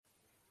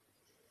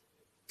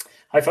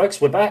Hi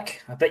folks, we're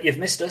back. I bet you've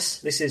missed us.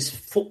 This is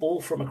football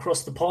from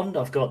across the pond.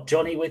 I've got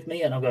Johnny with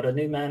me and I've got a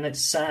new man.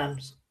 It's Sam.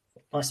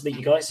 Nice to meet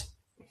you guys.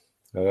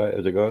 All right,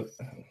 how's it going?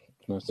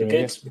 Nice to meet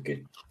you. We're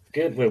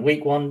good. We're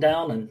week one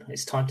down and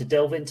it's time to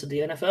delve into the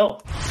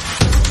NFL.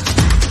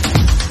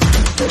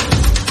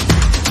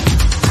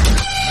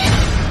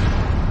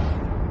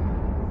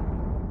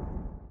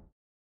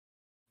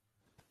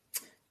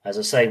 As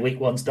I say, week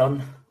one's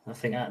done. I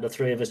think out of the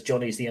three of us,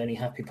 Johnny's the only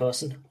happy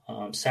person.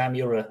 Sam,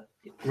 you're a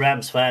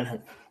Rams fan,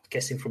 I'm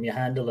guessing from your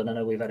handle, and I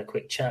know we've had a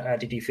quick chat. How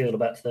did you feel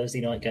about the Thursday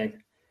night game?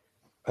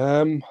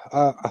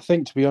 I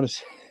think, to be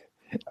honest,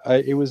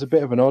 it was a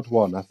bit of an odd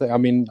one.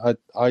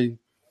 I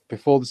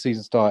before the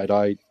season started,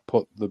 I'd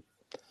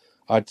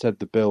said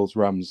the Bills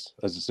Rams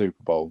as a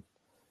Super Bowl,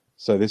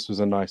 so this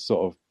was a nice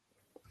sort of,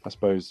 I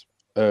suppose,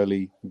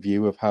 early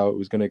view of how it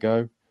was going to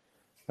go.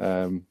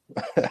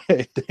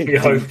 You're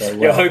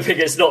hoping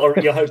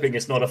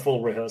it's not a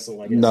full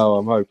rehearsal, I guess. No,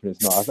 I'm hoping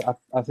it's not.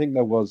 I think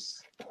there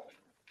was.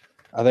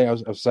 I think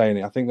I was saying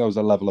it. I think there was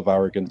a level of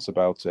arrogance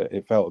about it.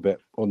 It felt a bit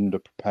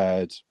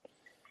underprepared.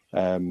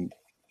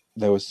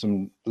 There was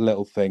some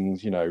little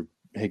things,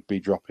 Higbee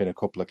dropping a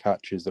couple of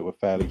catches that were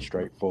fairly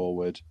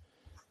straightforward.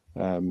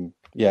 It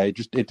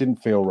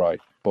didn't feel right,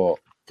 but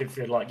didn't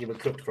feel like you were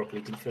cooked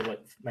properly. Didn't feel like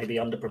maybe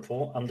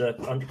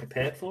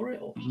underprepared for it.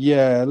 Or?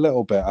 Yeah, a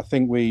little bit. I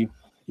think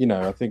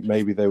I think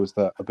maybe there was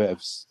a bit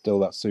of still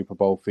that Super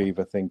Bowl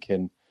fever,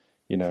 thinking,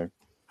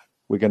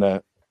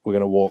 we're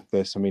gonna walk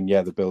this. I mean,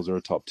 yeah, the Bills are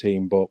a top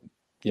team, but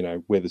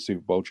we're the Super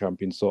Bowl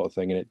champions, sort of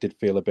thing. And it did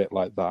feel a bit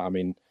like that. I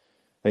mean,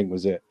 I think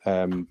was it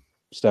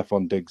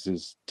Stephon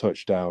Diggs's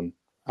touchdown?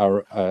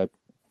 Our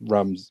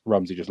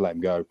Ramsey just let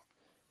him go,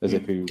 as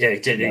if he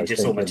did. He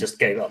just almost just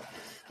gave up.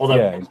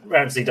 Although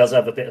Ramsey does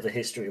have a bit of a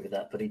history with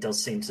that, but he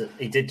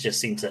did just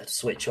seem to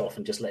switch off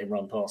and just let him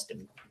run past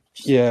him.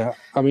 Yeah,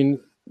 I mean,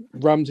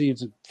 Ramsey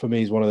for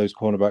me is one of those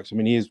cornerbacks. I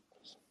mean, he is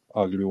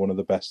arguably one of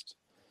the best,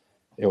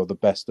 or the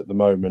best at the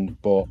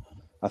moment. But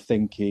I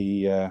think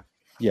it's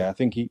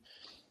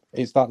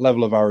that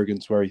level of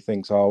arrogance where he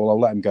thinks, oh, well, I'll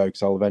let him go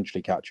because I'll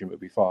eventually catch him. It'll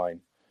be fine.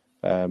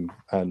 And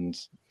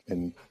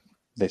in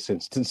this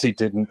instance, he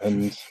didn't.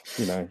 And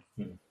a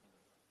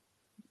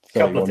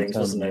couple of things,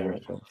 wasn't there?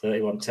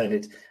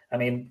 31-10. I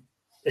mean,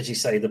 as you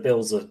say, the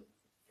Bills are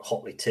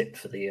hotly tipped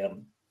for the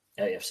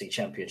AFC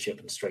Championship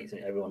and straight.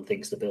 Everyone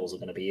thinks the Bills are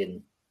going to be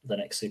in the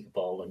next Super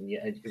Bowl, and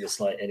yeah, it was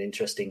like an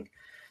interesting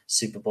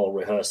Super Bowl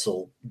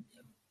rehearsal.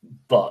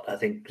 But I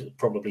think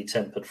probably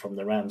tempered from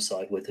the Rams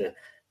side with the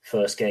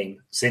first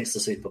game since the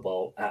Super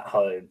Bowl at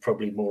home,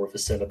 probably more of a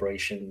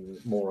celebration,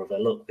 more of a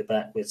look,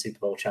 we're Super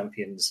Bowl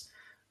champions.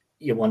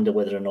 You wonder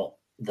whether or not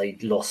they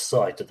lost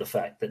sight of the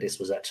fact that this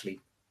was actually,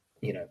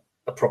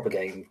 a proper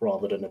game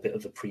rather than a bit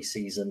of a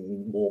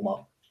preseason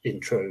warm-up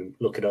intro.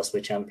 Look at us,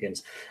 we're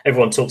champions.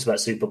 Everyone talks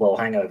about Super Bowl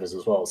hangovers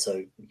as well.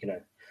 So, you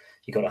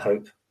got to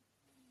hope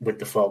with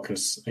the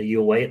Falcons. Are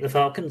you away at the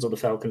Falcons or the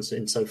Falcons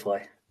in SoFi?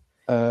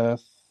 I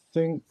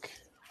think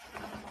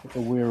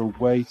we're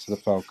away to the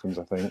Falcons,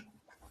 I think.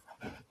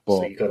 But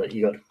so you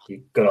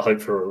got to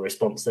hope for a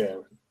response there.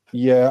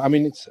 Yeah, I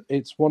mean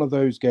it's one of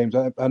those games.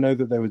 I know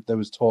that there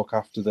was talk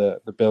after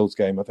the Bills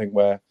game, I think,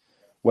 where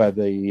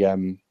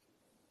the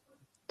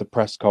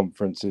press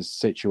conference is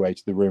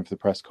situated. The room for the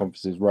press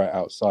conference is right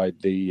outside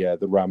the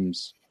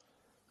Rams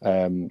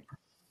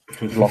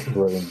locker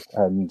room,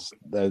 and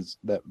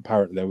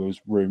apparently there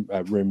was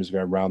rumors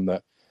going around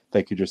that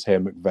they could just hear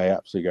McVay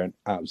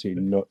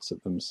absolutely nuts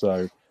at them.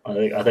 So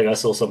I think I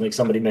saw something.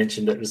 Somebody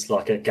mentioned it was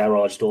like a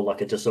garage door,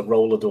 like just a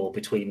roller door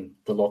between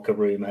the locker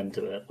room and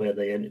where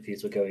the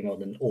interviews were going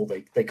on, and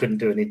they couldn't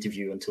do an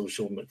interview until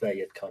Sean McVay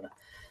had kind of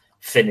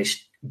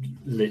finished,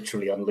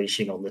 literally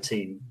unleashing on the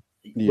team,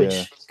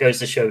 which goes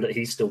to show that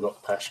he's still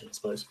got passion, I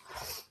suppose.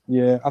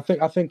 Yeah, I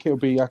think it'll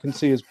be. I can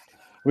see as.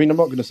 I mean, I'm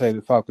not going to say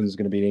the Falcons is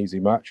going to be an easy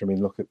match. I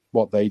mean, look at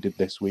what they did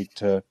this week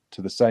to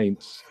the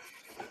Saints,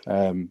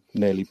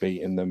 nearly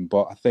beating them.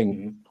 But I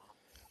think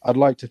I'd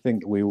like to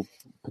think that we will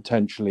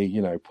potentially,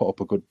 put up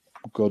a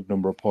good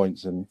number of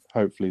points, and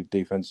hopefully the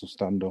defense will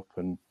stand up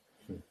and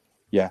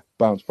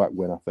bounce back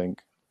win, I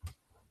think.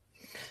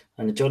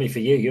 And Johnny, for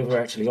you were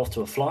actually off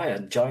to a flyer.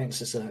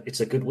 Giants, it's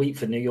a good week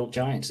for New York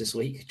Giants this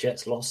week.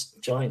 Jets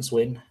lost, Giants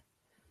win.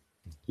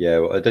 Yeah,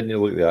 well, I didn't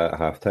look at that at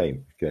half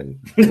time.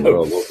 Again, they were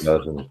all looking at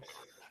us and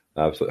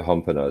absolutely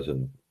humping us,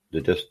 and I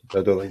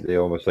don't think they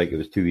almost think it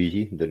was too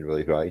easy and didn't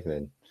really try. And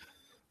then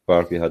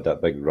Barkley had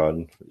that big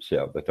run, set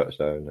up the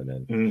touchdown, and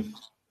then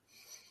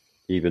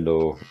even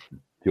though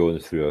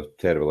Jones threw a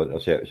terrible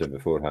interception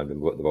beforehand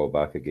and got the ball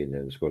back again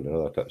and scored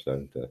another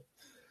touchdown.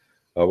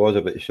 I was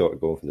a bit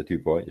short going for the 2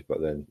 points,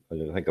 but then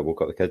I think I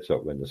woke up the kids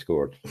up when they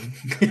scored.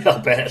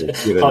 I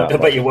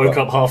bet you woke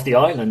up half the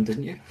island,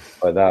 didn't you?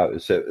 But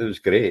it was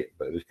great,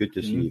 but it was good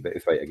to see a bit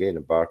of fight again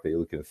and Barkley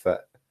looking fit.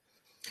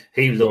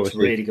 He looks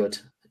really good.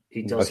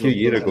 He does. A few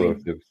years ago,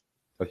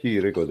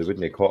 they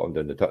wouldn't have caught him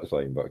down the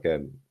touchline, but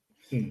again,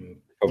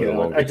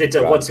 I did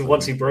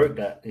once he broke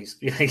that.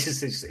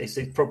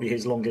 It's probably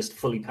his longest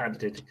fully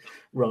padded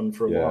run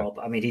for a while.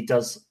 But I mean, he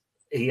does.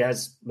 he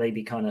has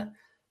maybe kind of.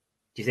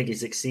 Do you think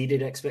he's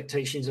exceeded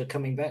expectations of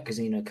coming back? Because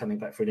coming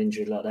back for an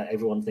injury like that,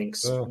 everyone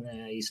thinks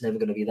he's never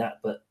going to be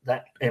that. But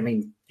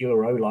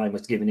your O-line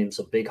was giving him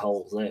some big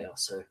holes there.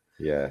 So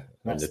yeah,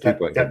 and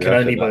that can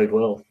only bode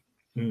well.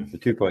 The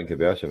 2-point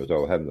conversion was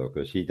all him though,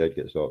 because he did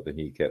get stopped and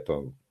he kept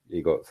on.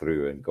 He got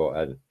through and got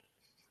in.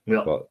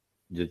 Yeah, but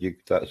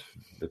that's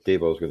if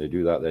Dayball's going to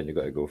do that, then you've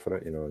got to go for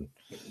it, And,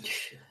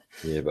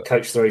 but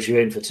coach throws you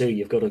in for 2.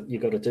 You've got to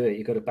do it.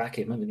 You've got to back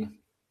him, haven't you?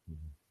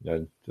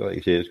 And like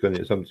you say, it's going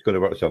to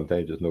work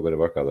sometimes. It's not going to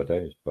work other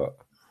times. But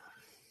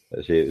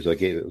I say it's a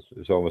game.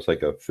 It's almost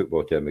like a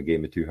football team, a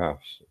game of 2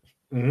 halves.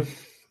 Mm-hmm.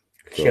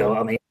 So,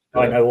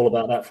 I know all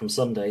about that from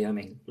Sunday.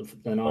 The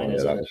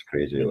Niners. That was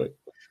crazy.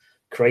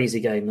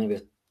 Crazy game. They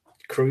were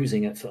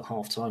cruising it for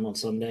half time on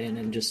Sunday, and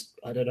then just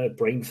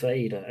brain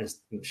fade. As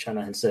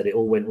Shanahan said, it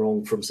all went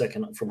wrong from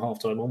half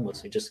time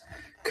onwards. He just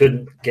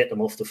couldn't get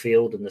them off the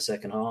field in the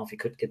second half. He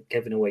could get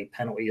giving away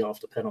penalty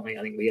after penalty.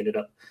 I think we ended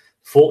up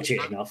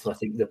fortunate enough. I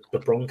think the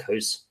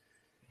Broncos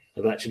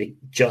have actually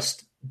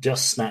just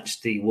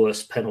snatched the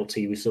worst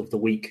penalties of the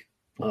week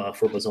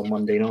from us on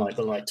Monday night,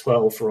 but like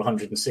 12 for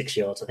 106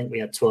 yards. I think we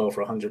had 12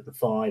 for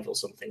 105 or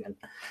something, and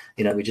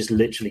we just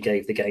literally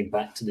gave the game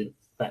back to the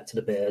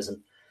Bears.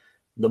 And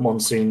the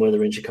monsoon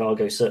weather in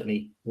Chicago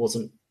certainly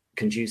wasn't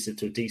conducive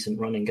to a decent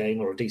running game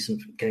or a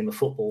decent game of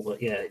football.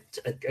 But yeah,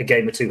 a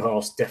game of 2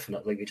 halves,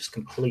 definitely. We just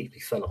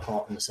completely fell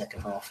apart in the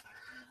second half,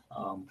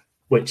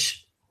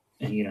 which,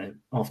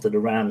 after the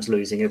Rams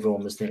losing,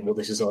 everyone was thinking, well,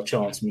 this is our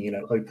chance,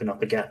 open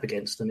up a gap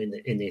against them in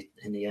the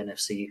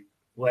NFC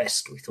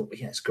West. We thought,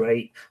 yeah, it's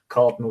great.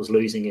 Cardinals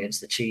losing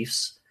against the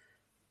Chiefs.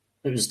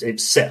 It was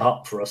set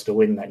up for us to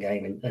win that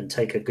game and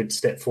take a good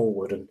step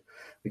forward, and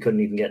we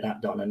couldn't even get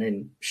that done. And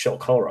then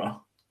shock horror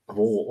of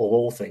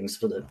all things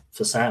for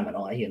Sam and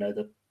I,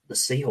 the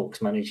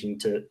Seahawks managing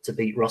to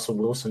beat Russell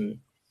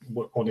Wilson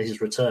on his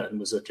return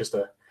was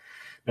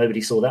nobody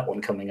saw that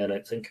one coming, I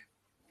don't think.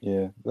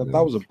 Yeah, that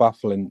was a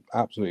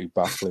absolutely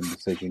baffling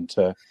decision.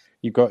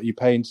 You're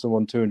paying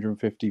someone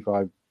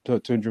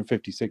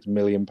 $256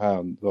 million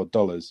or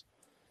dollars,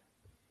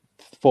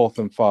 4th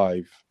and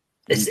 5.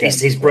 It's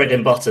his bread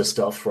and butter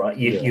stuff, right?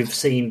 You've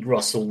seen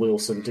Russell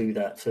Wilson do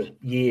that for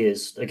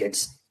years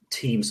against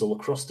teams all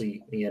across the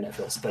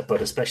NFL,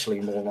 but especially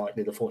more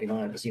likely the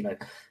 49ers.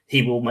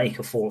 He will make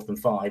a 4th and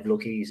 5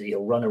 look easy.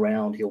 He'll run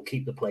around, he'll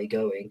keep the play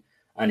going,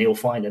 and he'll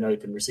find an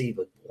open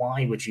receiver.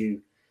 Why would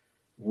you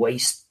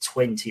waste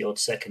 20-odd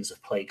seconds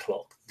of play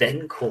clock,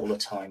 then call a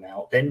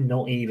timeout, then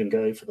not even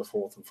go for the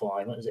 4th and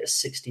 5? Was it a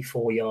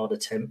 64-yard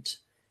attempt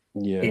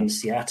in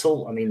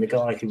Seattle? The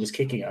guy who was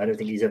kicking it, I don't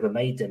think he's ever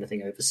made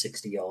anything over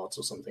 60 yards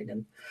or something.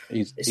 And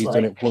he's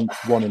done it 1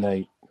 in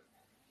 8.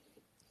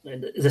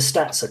 The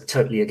stats are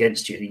totally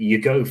against you. You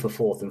go for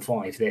 4th and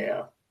 5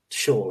 there,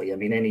 surely.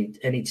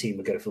 Any team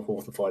would go for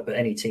 4th and 5, but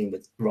any team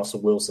with Russell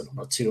Wilson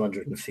on a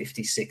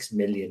 $256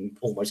 million,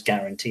 almost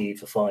guaranteed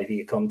for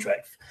 5-year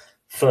contract,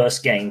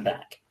 first game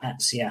back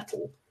at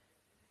Seattle,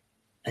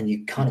 and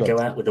you kind of go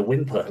out with a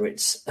whimper.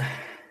 It's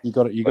you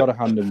got to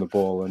hand him the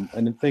ball,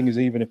 and the thing is,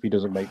 even if he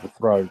doesn't make the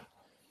throw,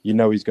 he's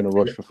going to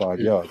rush for 5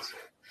 yards.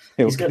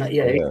 He's going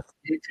to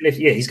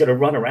he's got to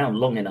run around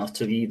long enough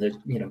to either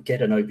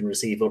get an open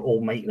receiver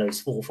or make those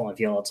 4 or 5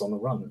 yards on the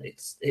run.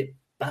 It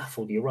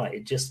baffled you, right?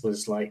 It just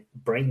was like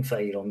brain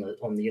fade on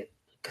the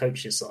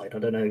coach's side. I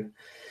don't know.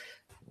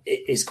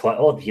 It's quite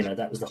odd,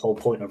 that was the whole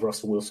point of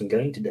Russell Wilson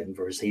going to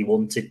Denver, is he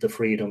wanted the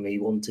freedom, he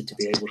wanted to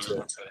be able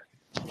to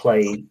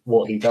play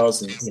what he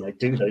does and,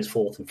 do those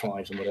 4th and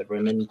 5s and whatever.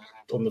 And then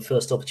on the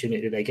first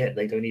opportunity they get,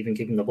 they don't even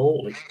give him the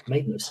ball. It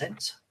made no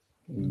sense.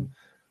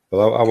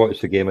 Well, I watched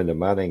the game in the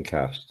Manning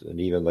cast,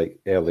 and even like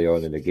early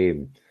on in the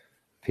game,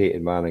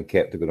 Peyton Manning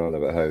kept going on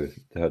about how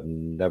they had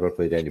never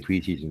played any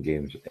preseason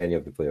games, any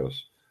of the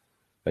players.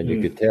 And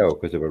you could tell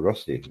because they were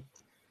rusty.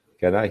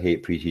 And I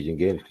hate preseason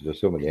games because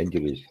there's so many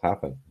injuries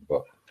happen,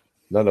 but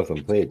none of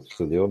them played.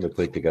 So they only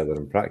played together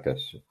in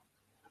practice.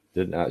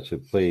 Didn't actually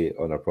play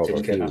on a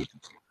proper field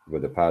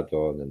with the pads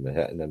on and the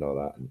hitting and all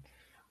that. And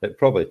it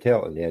probably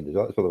tell in the end.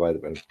 That's probably why they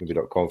were maybe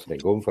not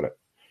confident going for it,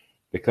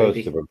 because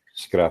they were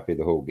scrappy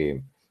the whole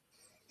game.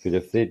 Because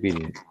if they'd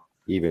been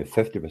even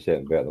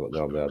 50% better than what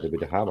they are, they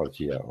would have hammered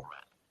Seattle.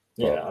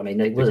 Yeah,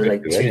 they were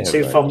like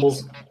two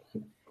fumbles.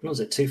 Was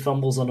it 2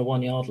 fumbles on the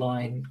 1 yard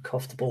line?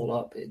 Coughed the ball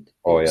up.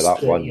 That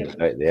one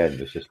at the end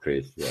was just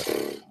crazy. Yeah,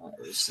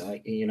 it's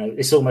like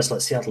it's almost like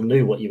Seattle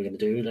knew what you were going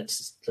to do.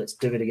 Let's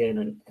do it again.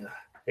 And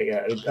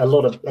a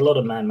lot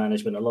of man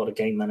management, a lot of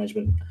game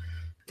management,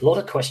 a lot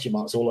of question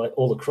marks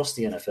all across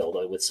the NFL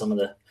though, with some of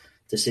the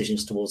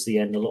decisions towards the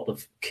end. A lot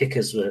of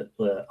kickers were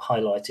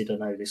highlighted. I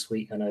know this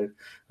week. I'm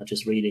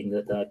just reading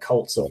that the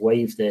Colts have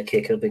waived their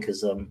kicker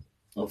because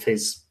of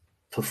his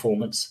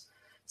performance.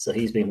 So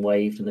he's been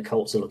waived, and the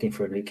Colts are looking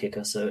for a new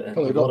kicker. So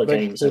a lot of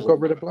games they've got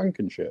rid of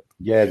Blankenship.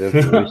 Yeah,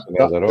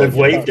 they've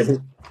waived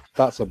him.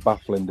 That's a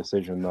baffling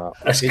decision.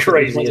 That's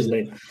crazy, isn't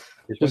it?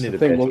 He's one of the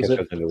best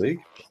kickers in the league.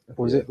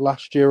 Was it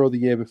last year or the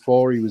year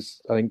before? He was,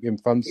 I think, in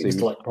fantasy. He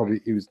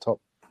was top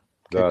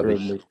kicker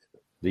in the.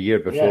 The year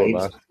before,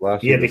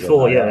 last year year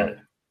before, was on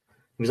IR.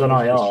 He was on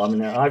IR. I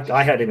mean,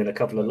 I had him in a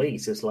couple of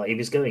leagues. It's like he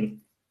was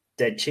going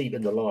dead cheap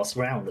in the last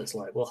round. It's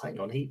like, well, hang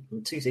on.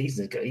 2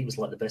 seasons ago, he was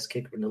like the best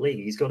kicker in the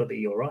league. He's got to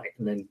be all right.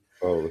 And then,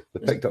 well,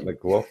 they picked up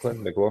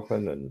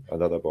McLaughlin, and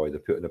another boy they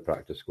put in the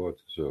practice squad.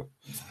 So,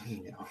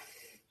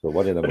 so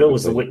one of them. But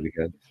always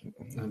weekend.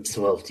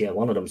 Well, yeah,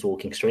 one of them's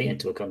walking straight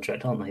into a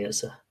contract, aren't they?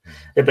 It's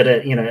but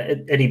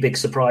any big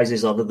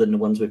surprises other than the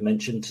ones we've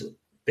mentioned?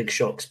 Big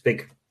shocks,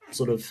 big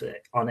sort of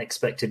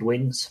unexpected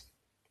wins.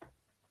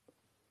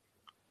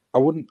 I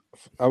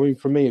mean,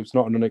 for me, it's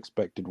not an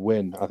unexpected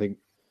win, I think.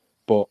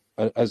 But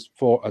as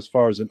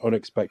far as an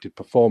unexpected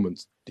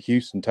performance, the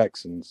Houston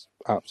Texans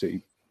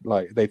absolutely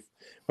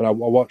when I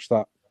watched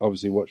that,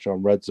 obviously watched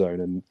on Red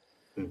Zone,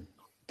 and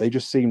they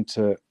just seemed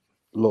to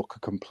look a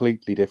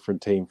completely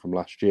different team from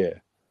last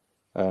year.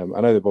 I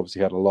know they've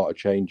obviously had a lot of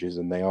changes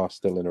and they are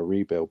still in a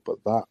rebuild,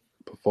 but that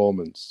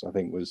performance, I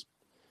think, was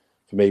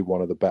for me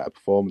one of the better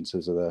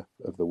performances of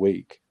the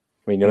week.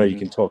 I mean, you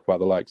can talk about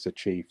the likes of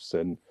Chiefs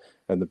and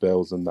the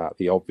Bills and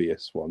the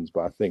obvious ones,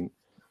 but I think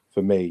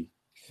for me,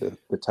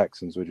 the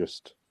Texans were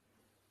just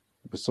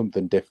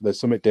something different. There's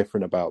something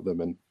different about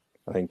them, and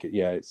I think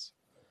they're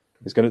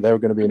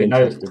going to be an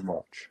interesting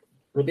watch.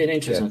 It'll be an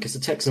interesting because the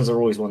Texans are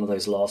always one of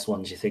those last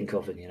ones you think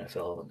of in the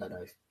NFL. I don't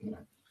know,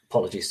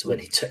 apologies to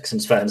any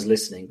Texans fans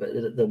listening,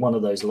 but they're one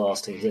of those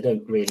last teams. They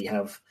don't really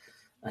have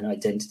an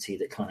identity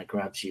that kind of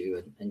grabs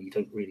you, and you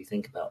don't really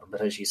think about them.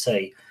 But as you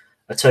say,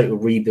 a total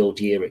rebuild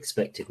year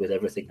expected with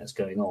everything that's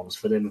going on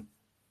for them.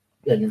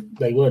 And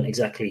they weren't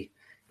exactly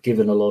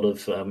given a lot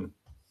of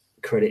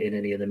credit in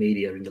any of the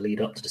media in the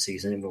lead up to the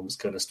season. Everyone was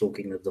kind of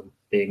talking of them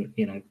being,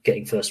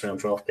 getting first round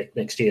draft pick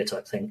next year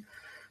type thing.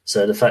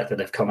 So the fact that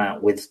they've come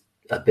out with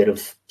a bit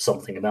of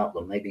something about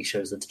them maybe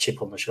shows that the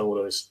chip on the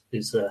shoulder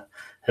is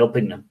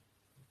helping them.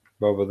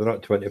 Well, they're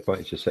not 20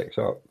 points to 6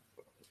 up.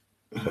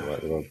 Something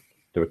like that.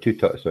 There were 2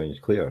 touchdowns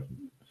clear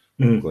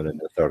going into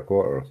the third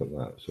quarter or something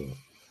like that. So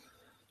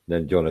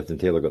then Jonathan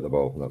Taylor got the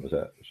ball, and that was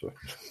it. So.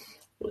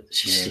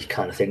 You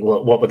kind of think,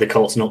 what were the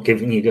Colts not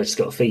giving you? You just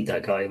got to feed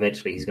that guy.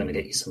 Eventually, he's going to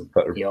get you some.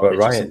 But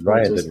Ryan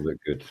didn't look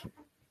good.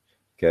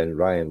 Again,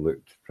 Ryan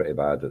looked pretty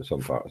bad at some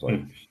parts.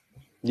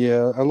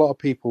 Yeah, a lot of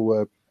people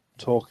were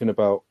talking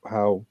about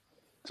how.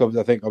 Because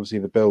I think obviously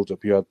in the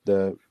build-up, you had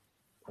the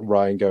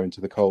Ryan going to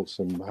the Colts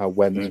and how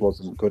Wentz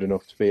wasn't good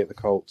enough to be at the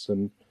Colts,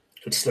 and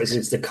it's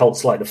the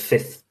Colts like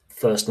the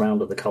first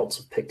round of the Colts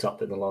have picked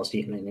up in the last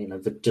year.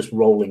 They're just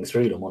rolling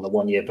through them on a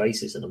 1-year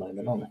basis at the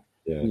moment, aren't they?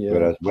 Yeah.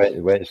 Whereas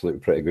Wentz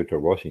looked pretty good for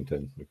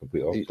Washington. The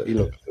complete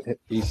opposite.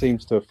 He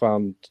seems to have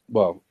found.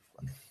 Well,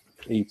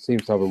 he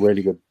seems to have a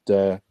really good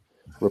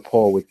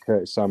rapport with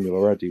Curtis Samuel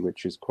already,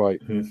 which is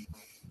quite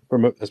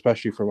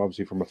especially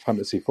from a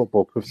fantasy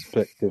football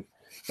perspective.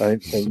 I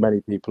don't think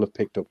many people have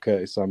picked up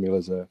Curtis Samuel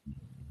as a.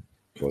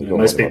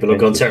 Most people have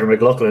gone Terry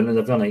McLaughlin, and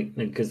they've done it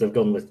because they've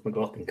gone with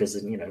McLaughlin because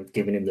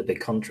giving him the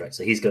big contract,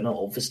 so he's going to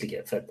obviously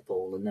get fed the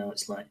ball. And now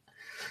it's like,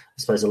 I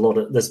suppose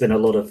there's been a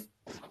lot of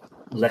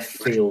left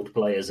field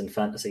players in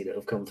fantasy that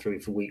have come through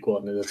for week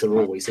one, and as there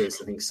always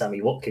is. I think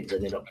Sammy Watkins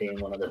ended up being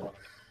one of the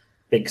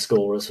big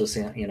scorers for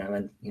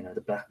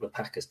the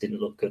Packers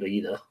didn't look good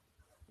either.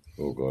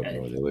 Oh God,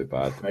 no, they look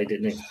bad. They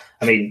didn't.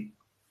 I mean,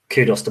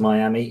 kudos to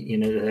Miami.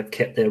 They've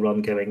kept their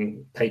run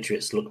going.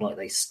 Patriots look like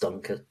they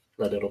stunk a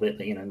little bit,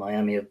 but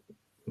Miami,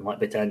 Mike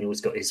McDaniel's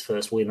got his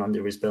first win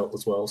under his belt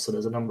as well. So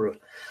there's a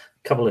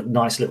couple of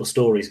nice little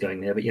stories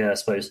going there. But yeah, I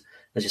suppose,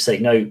 as you say,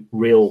 no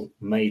real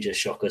major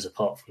shockers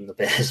apart from the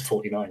Bears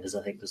 49ers.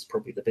 I think was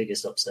probably the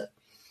biggest upset.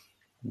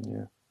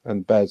 Yeah,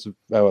 and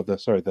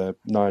the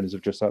Niners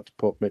have just had to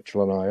put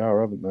Mitchell on IR,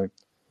 haven't they?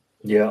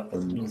 Yeah, I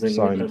think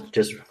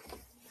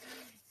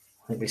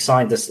we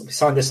signed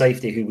the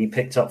safety who we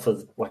picked up for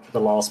the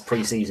last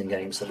preseason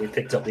game. So we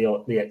picked up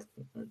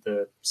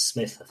the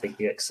Smith, I think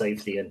the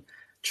ex-safety, and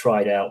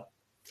tried out,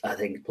 I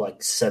think,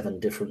 like 7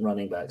 different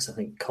running backs. I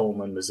think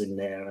Coleman was in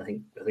there. I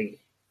think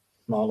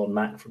Marlon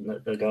Mack from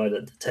the guy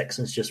that the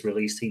Texans just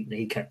released.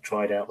 He kept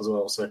tried out as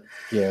well. So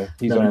yeah,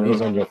 he's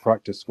on your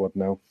practice squad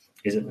now.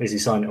 Is he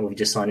signed? Or we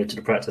just signed him to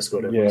the practice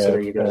squad? Yeah, so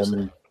there you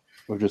go.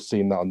 We've just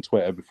seen that on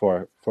Twitter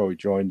before we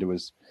joined. It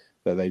was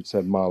that they'd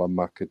said Marlon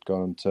Mack had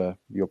gone to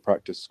your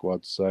practice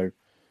squad. So,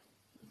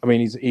 I mean,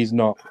 he's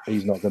not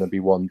going to be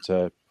one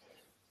to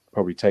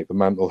probably take the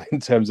mantle in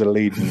terms of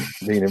leading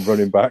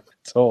running back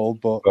at all.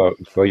 But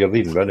well, your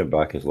leading running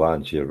back is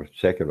Lance. Your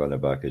second running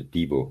back is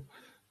Debo,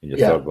 and your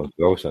third one's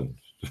Wilson.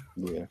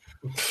 Yeah,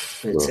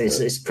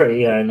 it's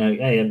pretty.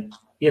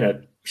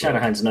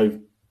 Shanahan's no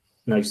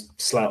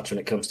slouch when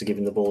it comes to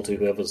giving the ball to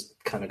whoever's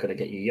kind of going to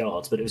get you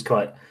yards. But it was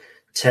quite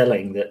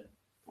telling that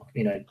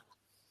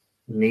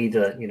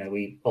neither,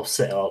 we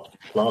offset our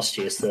last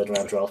year's third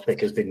round draft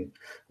pick has been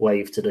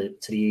waived to the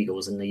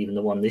Eagles, and even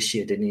the one this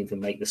year didn't even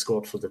make the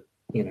squad for the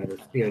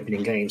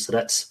opening game. So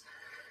that's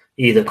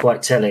either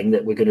quite telling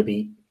that we're going to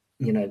be,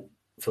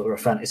 for a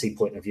fantasy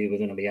point of view, we're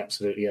going to be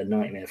absolutely a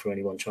nightmare for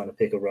anyone trying to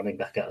pick a running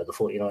back out of the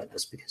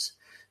 49ers, because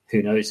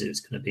who knows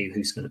who's going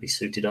to be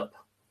suited up.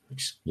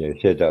 Which, Yeah, he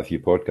said that a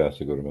few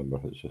podcasts ago, remember?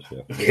 It's just,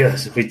 yeah.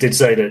 Yes, we did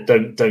say that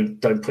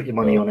don't put your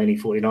money on any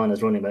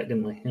 49ers running back,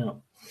 didn't we? Yeah.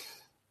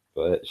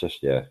 But it's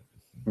just, yeah.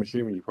 I'm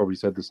assuming you probably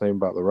said the same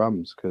about the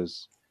Rams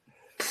because,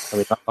 I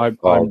mean, I'm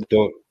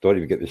don't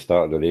even get me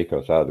started on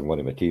Akers. I had him one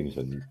of my teams,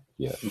 and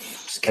yeah,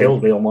 just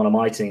killed me on one of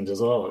my teams as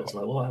well. It's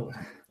like, what?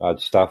 I had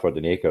Stafford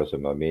and Akers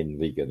in my main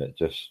league, and it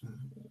just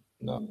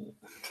no.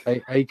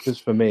 Akers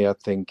for me, I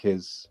think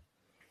is,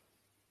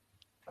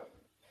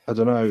 I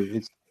don't know.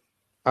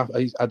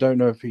 I don't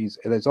know if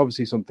there's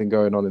obviously something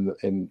going on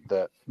in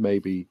that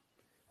maybe,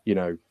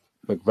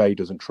 McVay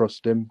doesn't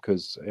trust him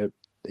because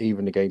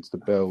even against the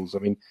Bills, I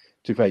mean,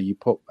 to be fair, you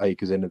put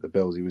Akers in at the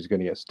Bills, he was going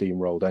to get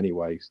steamrolled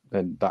anyway,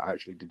 and that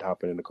actually did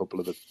happen in a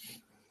couple of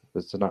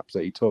the snaps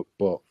that he took.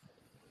 But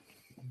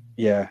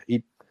yeah,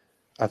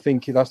 I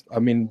think that's. I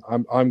mean,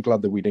 I'm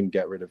glad that we didn't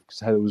get rid of because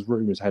there was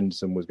rumors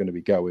Henderson was going to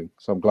be going,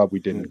 so I'm glad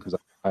we didn't because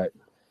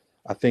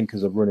I think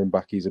as a running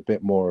back, he's a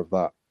bit more of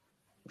that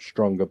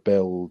stronger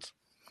build.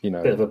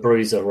 Bit of a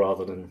bruiser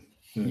rather than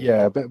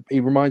yeah, but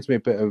he reminds me a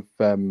bit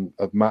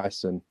of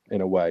Madison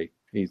in a way.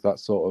 He's that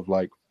sort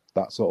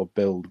of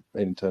build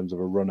in terms of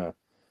a runner.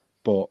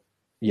 But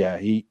yeah,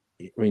 he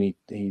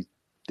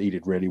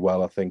did really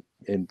well. I think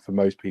for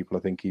most people,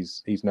 I think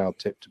he's now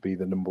tipped to be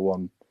the number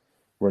one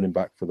running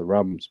back for the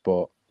Rams.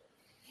 But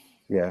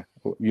yeah,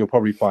 you'll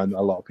probably find that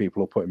a lot of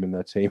people will put him in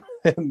their team.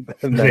 and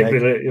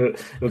then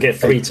we'll get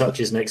 3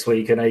 touches next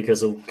week, and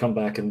Akers will come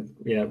back and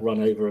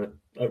run over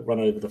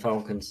the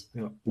Falcons.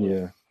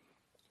 Yeah.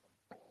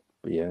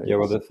 But yeah.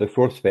 Well, the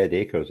force-fed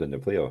Akers in the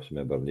playoffs,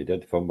 remember, and he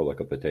did fumble a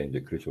couple of times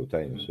at crucial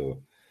times.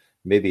 So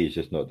maybe he's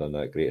just not done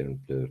that great in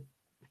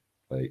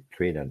the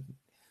training.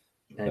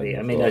 Maybe.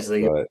 I mean, as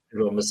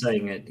everyone was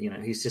saying,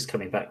 he's just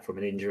coming back from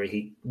an injury.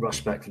 He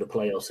rushed back for the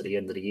playoffs at the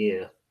end of the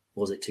year.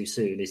 Was it too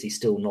soon? Is he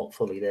still not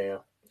fully there?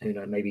 Who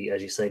knows? Maybe,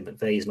 as you say,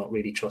 McVay's not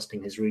really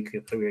trusting his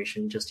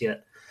recuperation just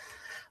yet.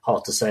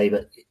 Hard to say,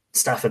 but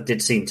Stafford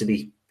did seem to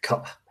be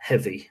cup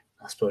heavy,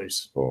 I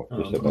suppose.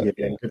 Just a bit,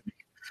 yeah.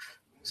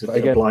 So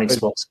again, blind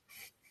spots.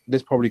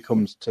 This probably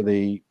comes to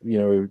we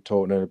were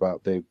talking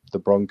about the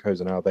Broncos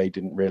and how they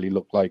didn't really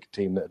look like a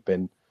team that had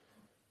been,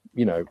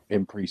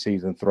 in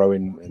preseason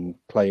throwing and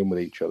playing with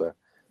each other.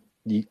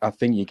 I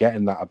think you're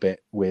getting that a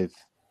bit with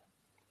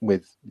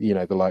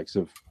the likes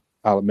of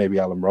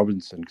Allen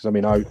Robinson, because I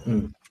mean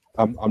I'm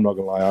not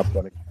gonna lie, I've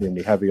got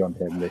extremely heavy on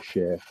him this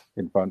year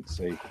in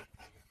fantasy,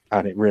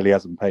 and it really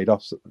hasn't paid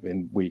off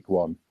in week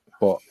 1.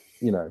 But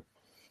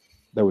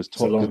there was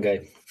talk. It's a long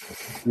game.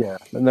 Yeah,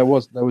 and there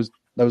was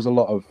a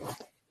lot of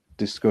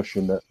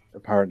discussion that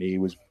apparently he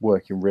was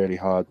working really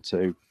hard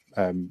to.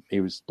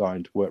 He was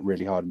starting to work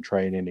really hard in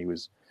training. He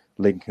was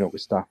linking up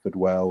with Stafford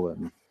well,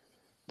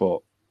 but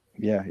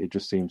yeah, it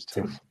just seems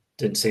to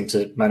didn't seem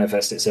to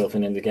manifest itself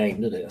in the game,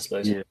 did it? I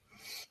suppose. Yeah.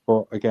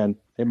 But again,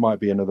 it might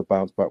be another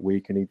bounce back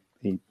week, and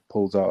he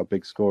pulls out a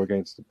big score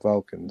against the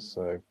Falcons.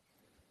 So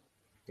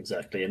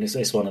exactly, and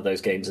it's one of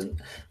those games,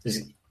 and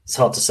it's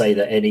hard to say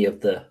that any of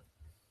the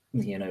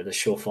the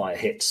surefire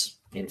hits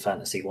in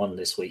fantasy won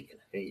this week.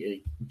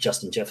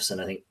 Justin Jefferson,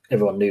 I think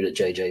everyone knew that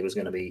JJ was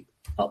going to be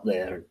up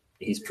there, and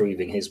he's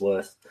proving his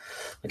worth.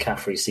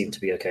 McCaffrey seemed to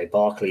be okay.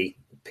 Barkley,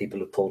 people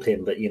have pulled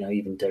him, but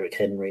even Derrick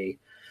Henry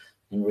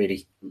and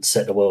really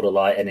set the world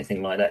alight.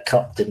 Anything like that.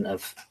 Kupp didn't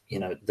have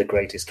the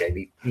greatest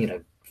game.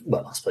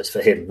 Well, I suppose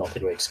for him, not the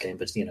greatest game,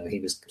 but he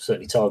was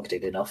certainly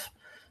targeted enough.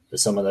 But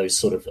some of those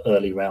sort of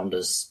early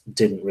rounders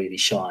didn't really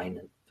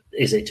shine.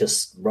 Is it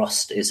just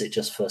rust? Is it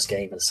just first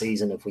game of the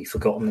season? Have we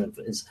forgotten?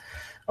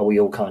 Are we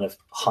all kind of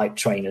hype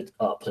trained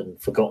up and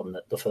forgotten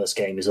that the first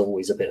game is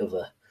always a bit of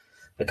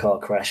a car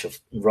crash of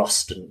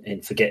rust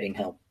and forgetting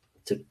how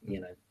to,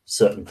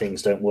 certain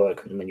things don't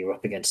work when you're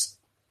up against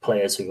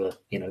players who are,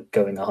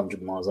 going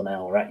 100 miles an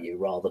hour at you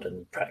rather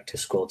than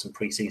practice squads and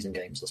preseason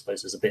games. I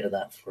suppose there's a bit of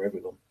that for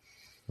everyone.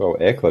 Well,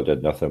 Eckler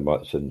did nothing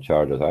much in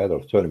Chargers either.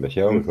 Tony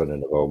Michel was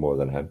running the ball more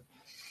than him.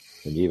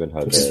 And you even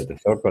had the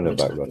third running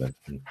back running.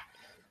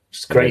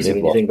 It's crazy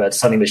when you think about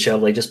Sonny Michel.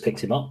 They just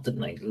picked him up,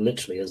 didn't they?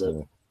 Literally as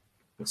a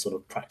sort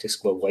of practice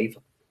squad waiver.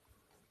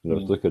 And I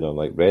was looking on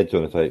red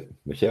zone. It's like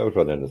Michel's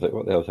running. It's like,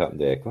 what the hell's happened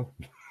to Eckler?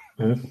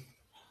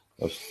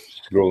 I was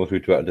scrolling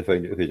through Twitter to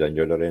find out if he's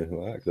injured or anything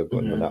like that.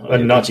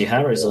 And Najee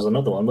Harris was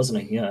another one,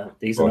 wasn't he? Yeah,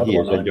 he's another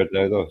one. He's injured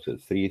now, though. So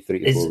it's 3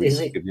 to 4 weeks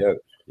to give you out.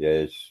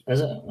 Yes.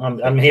 Is it?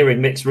 I'm hearing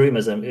mixed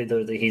rumours.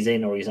 Either he's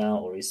in or he's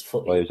out or he's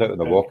fully. Well, he was out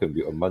on a walking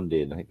boot on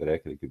Monday, and I think they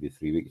reckon it could be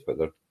 3 weeks, but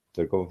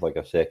they're going for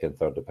a second,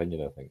 third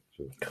opinion, I think.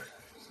 So.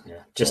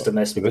 Yeah, just to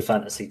mess with the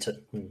fantasy too.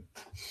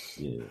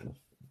 Yeah.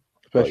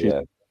 Especially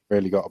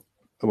really got.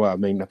 Well, I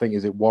mean, I think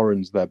is it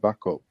Warren's their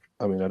backup.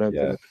 I mean, I don't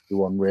think the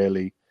one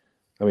really.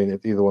 I mean,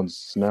 either one's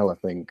Snell. I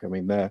think. I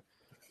mean, they're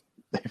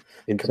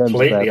in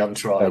completely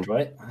untried,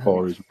 right?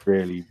 Or is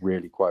really,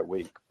 really quite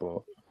weak.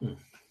 But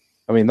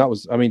I mean, that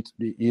was. I mean,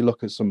 you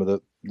look at some of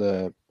the.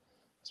 I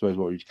suppose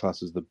what would you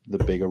class as the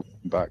bigger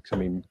backs. I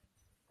mean,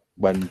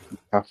 when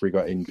McCaffrey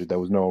got injured, there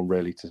was no one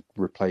really to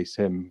replace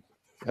him,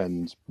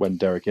 and when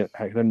Derrick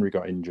Henry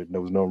got injured,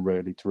 there was no one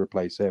really to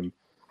replace him.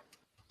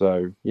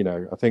 So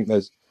I think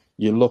there's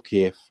you're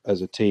lucky if,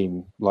 as a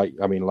team, like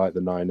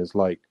the Niners,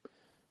 like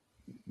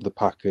the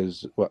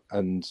Packers,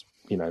 and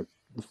the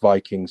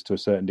Vikings to a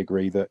certain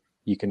degree, that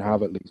you can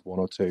have at least one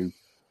or two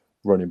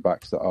running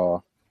backs that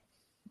are,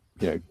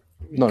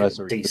 not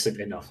necessarily decent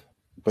enough,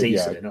 but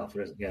enough,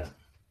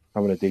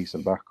 having a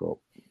decent backup.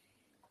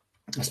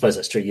 I suppose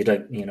that's true. You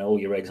don't, all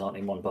your eggs aren't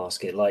in one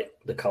basket, like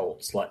the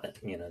Colts, like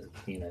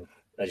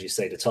as you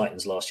say, the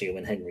Titans last year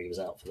when Henry was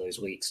out for those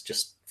weeks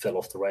just fell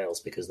off the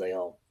rails because they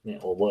are,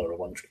 or were a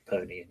one-trick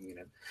pony,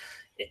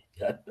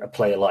 and a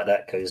player like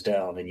that goes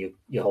down and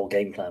your whole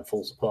game plan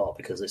falls apart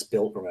because it's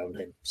built around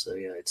him. So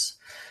it's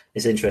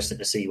interesting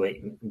to see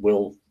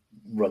will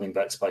running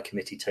backs by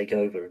committee take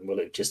over, and will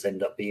it just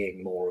end up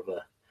being more of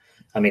a?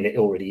 I mean, it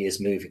already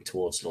is moving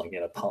towards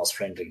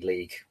pass-friendly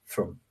league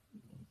from.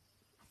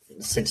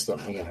 Since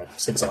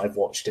I've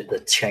watched it, the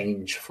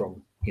change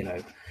from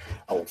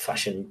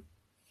old-fashioned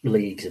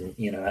leagues and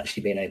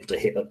actually being able to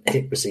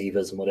hit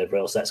receivers and whatever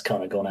else, that's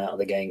kind of gone out of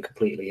the game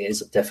completely. It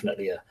is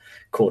definitely a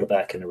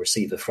quarterback and a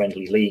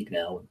receiver-friendly league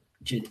now.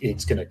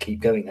 It's going to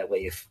keep going that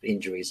way if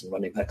injuries and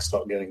running backs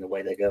start going the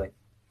way they're going.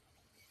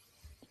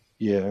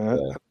 Yeah.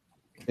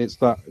 It's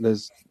that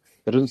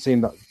there doesn't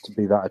seem that to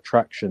be that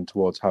attraction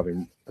towards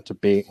having to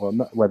be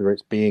whether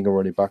it's being a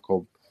running back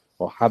or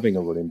having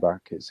a running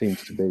back. It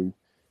seems to be.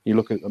 You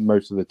look at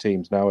most of the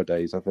teams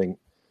nowadays, I think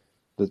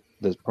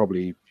there's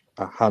probably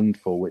a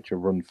handful which are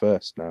run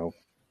first now.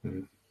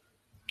 Mm.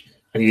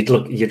 And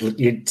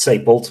you'd say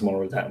Baltimore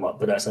with that much,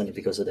 but that's only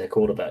because of their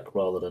quarterback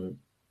rather than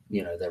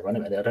their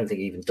running back. I don't think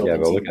even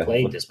Dobbins even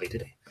played this week,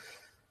 did he?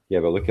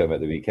 Yeah, but look at him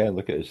at the weekend.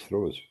 Look at his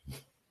throws.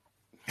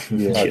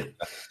 Yeah,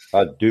 I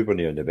had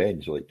Duvernay on the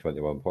bench, like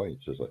 21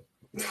 points. It's like,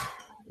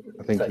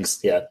 I think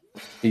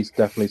he's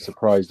definitely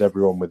surprised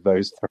everyone with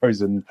those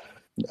throws, and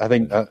I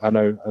think I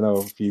know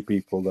a few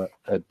people that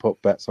had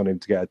put bets on him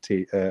to get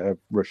a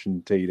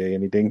Russian TD,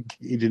 and he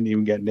didn't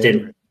even get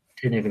near it.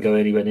 Didn't even go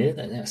anywhere near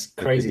that. That's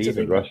crazy to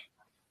think.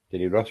 Did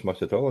he rush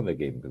much at all in the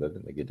game? Because I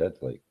didn't think he did.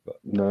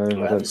 No,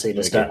 I haven't seen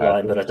the stat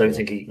line, but I don't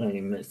think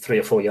he 3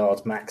 or 4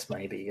 yards max,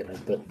 maybe.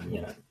 But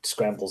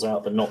scrambles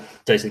out, but not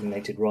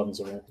designated runs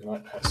or anything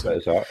like that. So.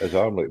 But his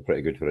arm looked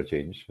pretty good for a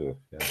change. So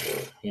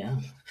yeah,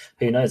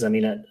 who knows? I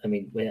mean,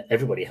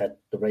 everybody had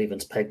the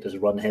Ravens pegged as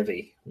run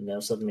heavy. Now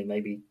suddenly,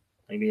 maybe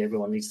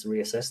everyone needs to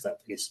reassess that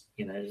because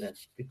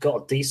we've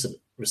got a decent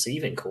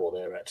receiving core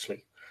there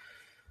actually.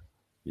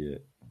 Yeah.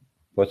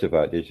 Plus the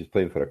fact is he's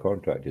playing for a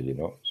contract, is he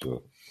not?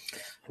 So.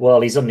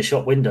 Well, he's on the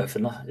shop window for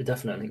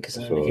definitely because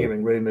I'm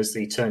hearing rumours that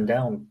he turned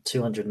down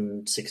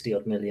 260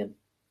 odd million,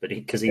 but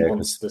because he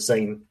wants the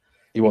same.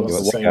 He wants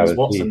the same as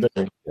Watson.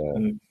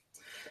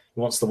 He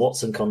wants the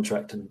Watson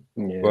contract, and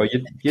well,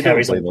 you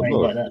carries don't on blame playing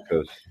him like that.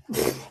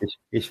 because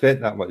he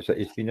spent that much.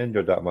 He's been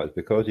injured that much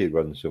because he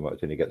runs so much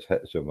and he gets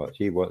hit so much.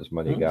 He wants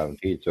money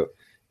guaranteed, so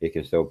he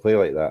can still play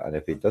like that. And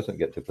if he doesn't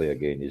get to play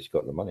again, he's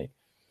got the money.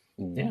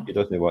 Yeah, he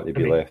doesn't want to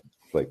be left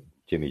like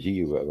Jimmy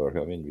G or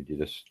whatever. I mean, would you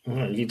just?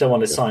 You don't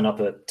want to sign up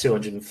a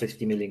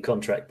 250 million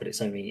contract, but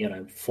it's only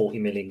 40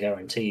 million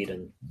guaranteed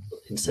and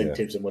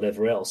incentives and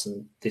whatever else.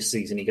 And this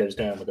season he goes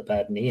down with a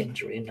bad knee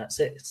injury, and that's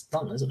it. It's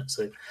done, isn't it?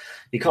 So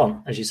you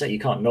can't, as you say, you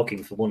can't knock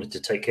him for wanting to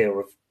take care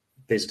of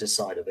business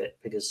side of it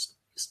because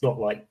it's not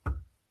like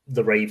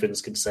the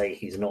Ravens can say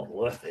he's not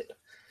worth it.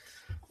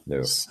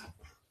 No.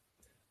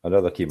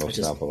 Another team will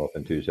snap him up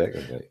in 2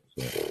 seconds, right?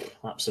 So.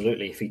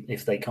 Absolutely.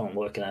 If they can't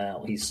work it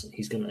out,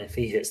 he's gonna. If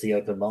he hits the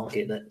open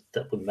market,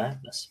 that would be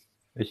madness.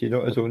 Is he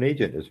not his own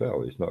agent as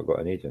well? He's not got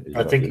an agent.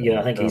 I think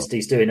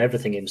he's doing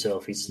everything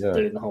himself. He's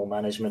doing the whole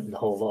management and the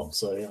whole lot.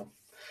 So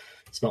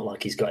it's not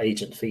like he's got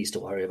agent fees to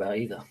worry about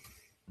either.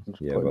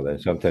 Yeah, well then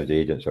sometimes the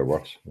agents are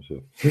worse.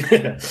 So.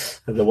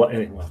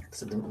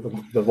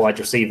 the wide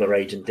receiver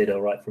agent did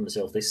all right for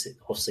himself this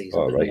off season.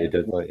 Oh right, he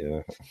did.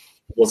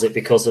 Was it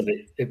because of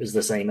it? It was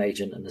the same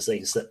agent and the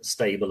same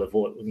stable of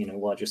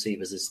wide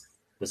receivers.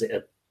 Was it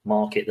a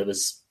market that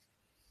was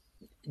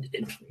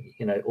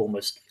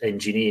almost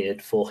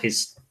engineered for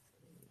his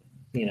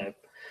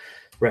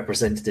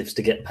representatives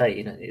to get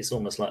paid? It's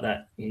almost like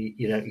that.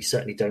 You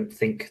certainly don't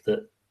think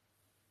that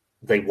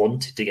they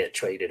wanted to get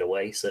traded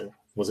away. So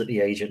was it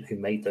the agent who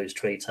made those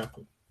trades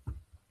happen?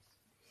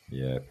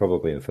 Yeah,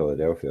 probably in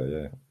Philadelphia.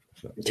 Yeah,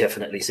 so.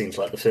 Definitely seems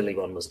like the Philly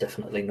one was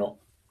definitely not.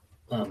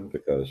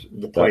 Because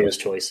the player's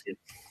choice.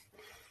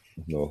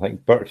 No, I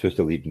think Burks was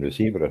the leading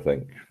receiver, I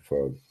think,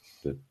 for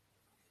the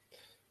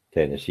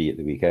Tennessee at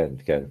the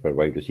weekend, for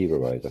wide receiver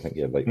wise. I think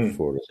he had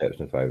 4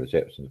 receptions, 5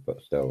 receptions,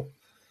 but still.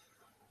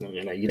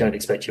 You don't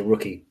expect your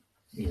rookie,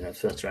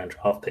 first round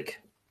draft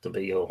pick to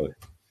be your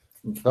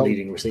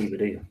leading receiver,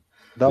 do you?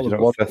 That was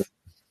one thing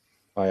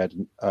I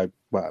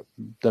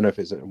don't know if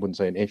I wouldn't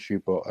say an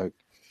issue, but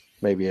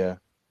maybe a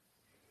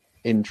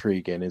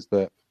intrigue in is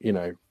that,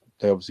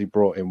 they obviously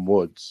brought in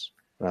Woods.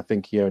 And I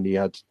think he only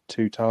had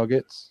 2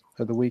 targets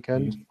at the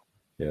weekend.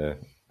 Yeah,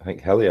 I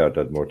think Hilliard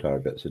had more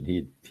targets, and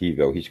he's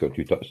got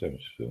 2 touchdowns.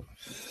 So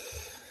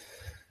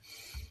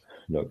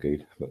not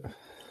good. But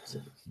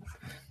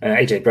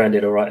AJ Brown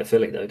did all right at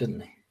Philly, though,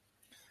 didn't he?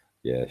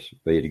 Yes,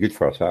 but he had a good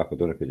first half. I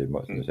don't know if he did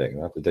much in the second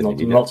half. He didn't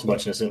need not it, too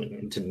much.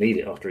 Didn't need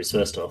it after his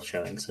first half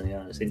showing. So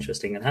yeah, it's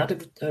interesting. And how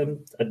did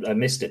I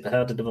missed it? But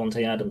how did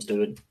Devontae Adams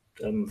do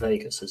in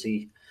Vegas? Has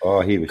he?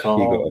 Oh, he got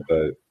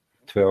about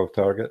 12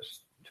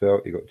 targets.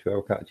 He got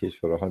 12 catches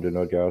for 100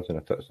 odd yards and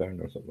a touchdown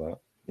or something like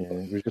that.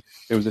 Yeah,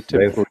 it was a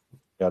typical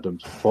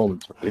Adams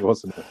performance, really,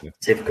 wasn't it? Yeah.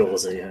 Typical,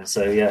 was it? Yeah.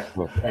 So yeah,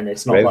 and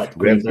it's not Rev, like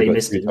Green Bay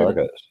missed him.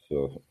 Targets,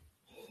 so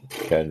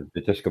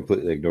they just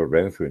completely ignored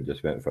Renfrew and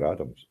just went for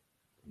Adams.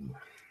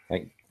 I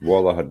think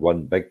Waller had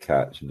one big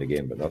catch in the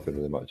game, but nothing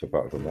really much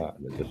apart from that.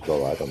 And it's just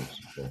all Adams.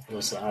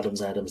 So.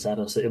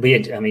 Adams. It'll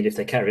be. I mean, if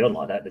they carry on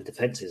like that, the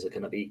defenses are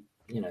going to be,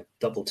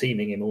 double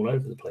teaming him all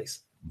over the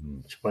place.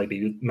 Mm-hmm.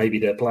 Which maybe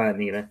their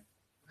plan,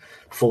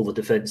 fool the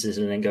defenses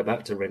and then go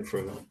back to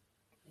Renfrew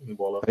and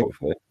Waller.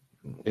 Hopefully.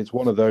 It's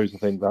one of those. I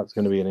think that's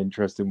going to be an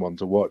interesting one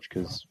to watch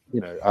because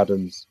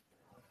Adams,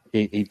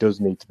 he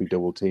does need to be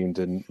double teamed,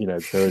 and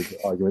there is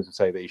arguments to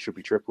say that he should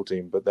be triple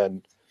teamed, but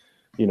then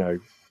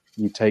you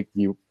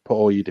put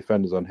all your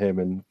defenders on him,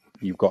 and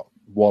you've got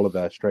Waller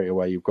there straight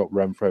away. You've got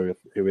Renfrew,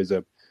 who is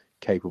a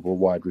capable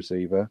wide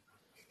receiver.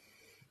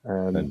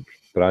 And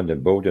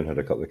Brandon Bolden had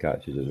a couple of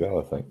catches as well,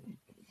 I think.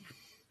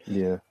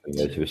 Yeah.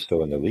 He was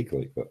still in the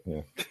league, but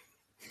yeah.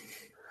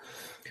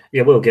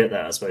 Yeah, we'll get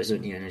that, I suppose.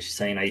 As you're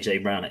saying,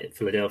 AJ Brown at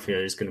Philadelphia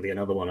is going to be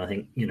another one. I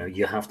think,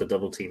 you have to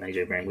double team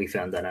AJ Brown. We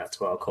found that out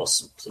to our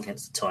costs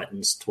against the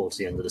Titans towards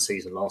the end of the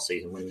season last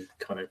season when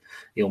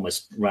he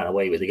almost ran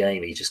away with the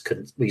game. We just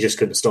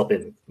couldn't stop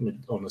him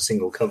on a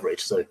single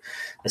coverage. So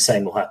the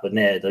same will happen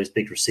there. Those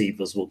big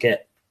receivers will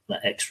get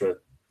that extra,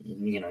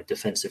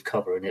 defensive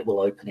cover, and it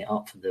will open it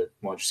up for the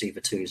wide receiver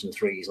 2s and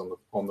 3s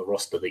on the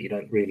roster that you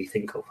don't really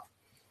think of.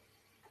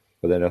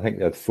 But then I think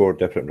they had 4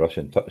 different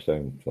rushing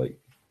touchdowns, like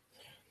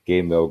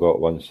Gainwell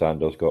got one,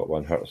 Sanders got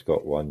one, Hurts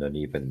got one, and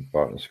even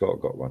Barton Scott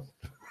got one.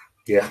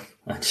 Yeah,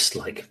 just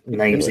like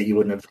names that you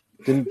wouldn't have.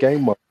 Didn't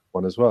Gainwell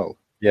one as well?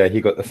 Yeah,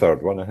 he got the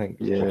third one, I think.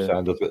 Yeah.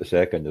 Sanders got the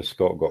second, and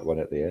Scott got one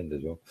at the end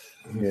as well.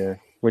 Yeah,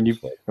 when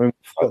you've got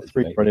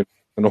 3 running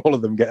and all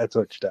of them get a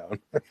touchdown.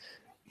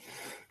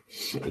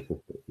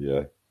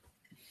 Yeah.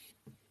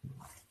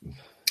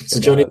 So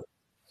Johnny,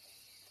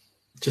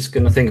 just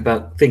going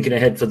to thinking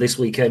ahead for this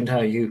weekend.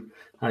 How are you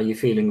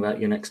feeling about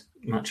your next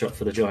matchup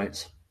for the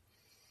Giants?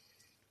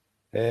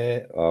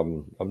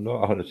 I'm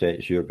not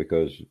 100% sure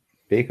because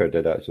Baker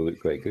did actually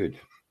look quite good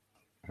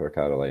for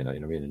Carolina. You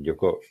know what I mean? And you've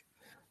got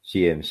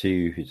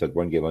CMC, who's had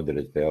one game under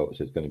his belt,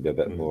 so it's going to be a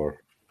bit more.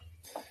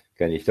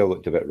 Again, he still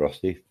looked a bit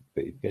rusty,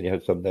 but again, he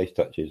had some nice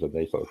touches, some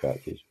nice little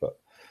catches. But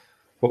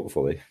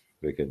hopefully,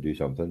 we can do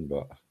something.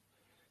 But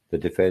the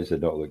defense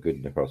did not look good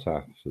in the first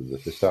half, so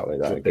if they start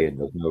like that again,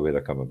 there's no way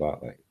they're coming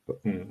back.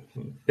 A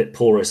bit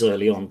porous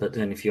early on, but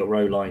then if your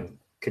row line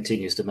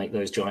continues to make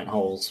those giant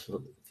holes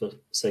for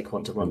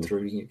Saquon to run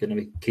through, you're going to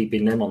be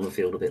keeping them on the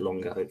field a bit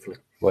longer, hopefully.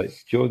 Like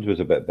Jones was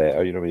a bit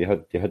better, he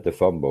had the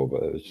fumble,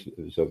 but it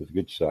was a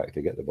good sack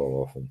to get the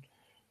ball off, and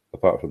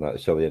apart from that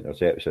silly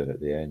interception at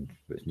the end,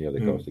 which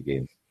nearly cost the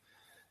game,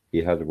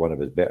 he had one of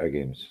his better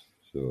games.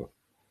 So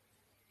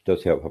it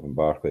does help having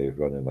Barkley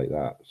running like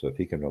that. So if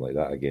he can run like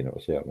that again, it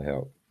will certainly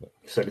help.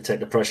 So to take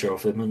the pressure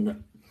off him, wouldn't it?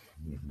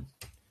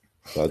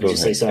 So Did you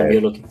say, Sam,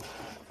 you're looking?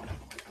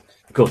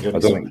 Go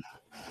on,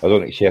 I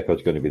don't think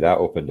Shepard's going to be that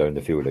open down the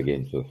field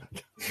again. So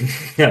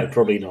no,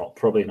 probably not.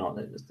 Probably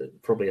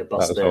a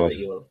bust there.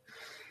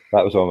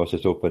 That was almost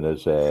as open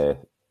as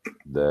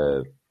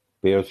the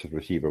Bears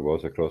receiver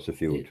was across the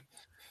field.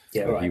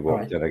 Yeah, right. He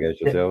walked in against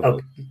yourself. All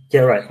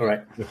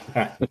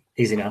right.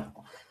 Easy now.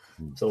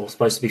 So we're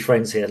supposed to be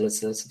friends here.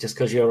 Let's just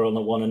because you're on a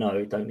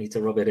 1-0, don't need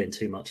to rub it in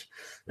too much.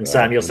 And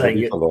Sam, you're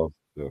saying no.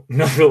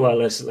 Well,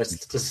 let's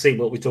just see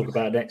what we talk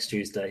about next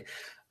Tuesday.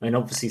 I mean,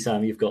 obviously,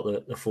 Sam, you've got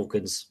the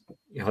Falcons.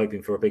 You're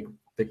hoping for a big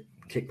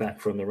kickback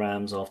from the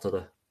Rams after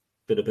the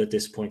bit of a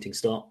disappointing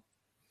start.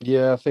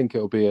 Yeah, I think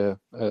it'll be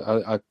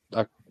I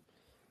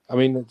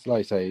mean, it's like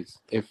I say,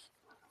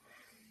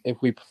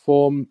 if we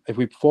perform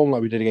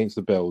like we did against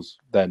the Bills,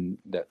 then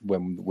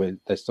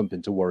there's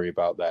something to worry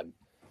about. Then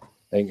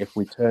I think if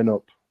we turn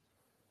up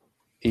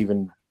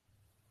even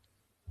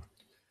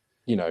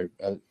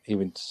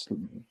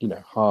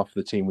half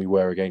the team we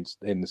were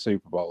against in the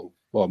Super Bowl,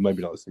 well,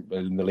 maybe not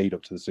in the lead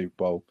up to the Super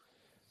Bowl,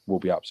 we'll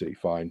be absolutely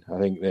fine. I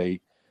think the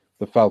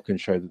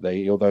Falcons show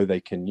that although they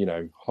can,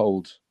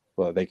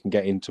 they can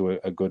get into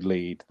a good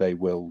lead, they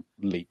will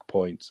leak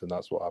points, and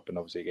that's what happened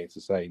obviously against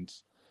the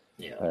Saints.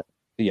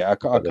 Yeah, I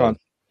can't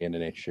see an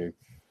issue.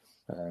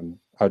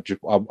 I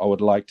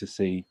would like to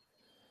see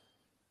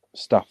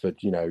Stafford,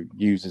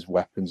 use his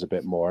weapons a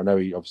bit more. I know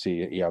he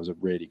has a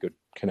really good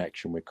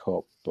connection with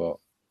Kupp, but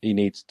he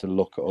needs to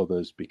look at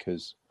others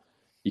because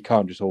you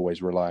can't just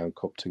always rely on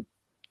Kupp to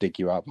dig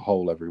you out of a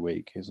hole every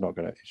week. It's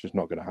just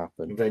not gonna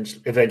happen.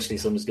 Eventually,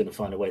 someone's going to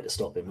find a way to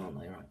stop him, aren't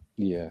they? Right?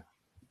 Yeah.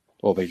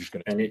 Or they're just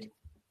going to. And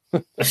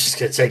it's just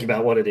going to take him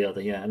out one or the other.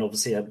 Yeah. And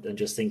obviously, I'm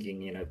just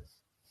thinking,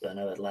 I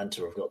know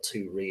Atlanta have got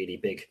 2 really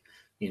big,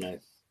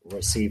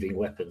 receiving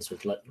weapons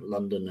with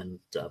London and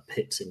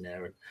Pitts in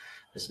there. And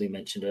as we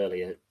mentioned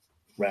earlier,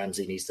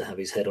 Ramsey needs to have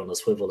his head on a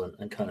swivel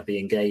and kind of be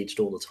engaged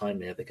all the time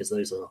there, because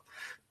those are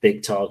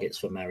big targets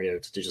for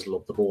Mariota to just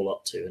lob the ball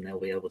up to, and they'll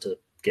be able to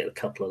get a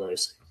couple of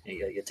those.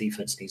 Your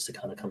defense needs to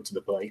kind of come to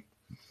the plate.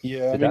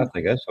 Yeah, The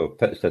thing is, so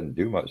Pitts didn't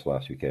do much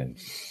last weekend.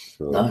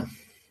 So, No.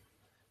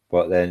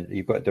 But then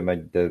you've got to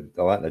mind the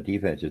Atlanta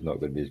defense is not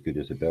going to be as good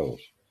as the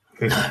Bills.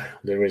 No,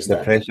 there is The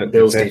that. pressure- The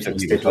Bills the pressure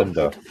defense he did was look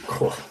under.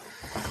 good.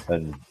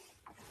 And,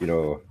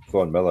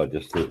 Von Miller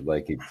just looked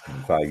like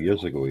 5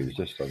 years ago, he was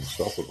just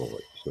unstoppable.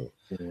 So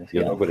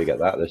you're not going to get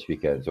that this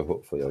weekend. So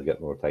hopefully he'll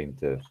get more time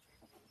to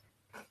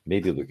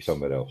maybe look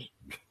somewhere else.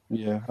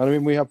 Yeah, I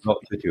mean, we have Not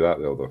to do that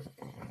well, though.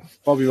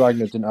 Bobby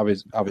Wagner didn't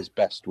have his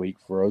best week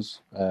for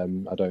us.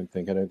 I don't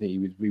think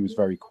he was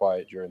very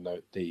quiet during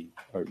the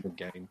opening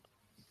game.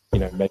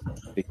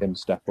 Maybe him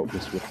step up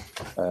this week,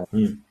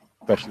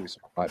 especially with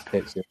someone like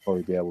Pitts. He'll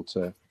probably be able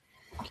to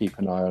keep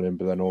an eye on him,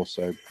 but then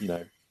also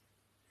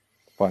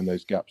find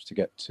those gaps to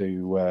get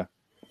to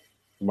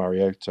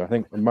Mariota. I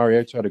think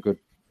Mariota had a good.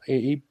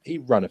 He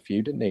ran a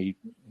few, didn't he?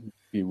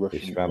 He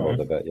scrambled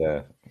a bit,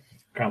 yeah.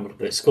 Scrambled a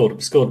bit.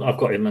 Scored. I've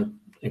got him, and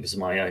it was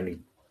my only.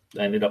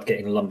 I ended up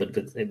getting lumbered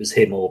with. It was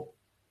him or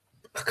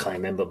I can't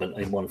remember, but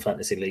in one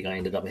fantasy league I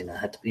ended up in.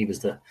 I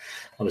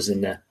was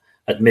in there.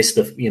 I'd missed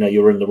the.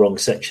 You're in the wrong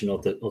section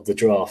of the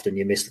draft, and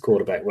you missed the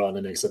quarterback run,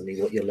 and then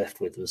suddenly what you're left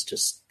with was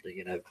just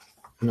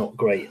not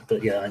great.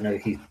 But yeah, I know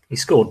he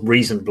scored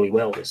reasonably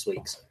well this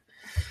week. So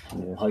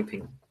I'm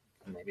hoping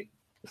maybe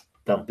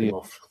bump him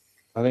off.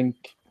 I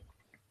think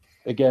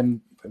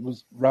again, it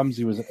was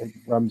Ramsey's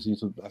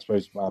I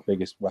suppose our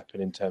biggest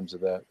weapon in terms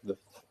of the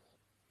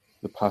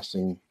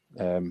passing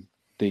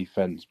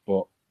defense,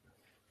 but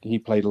he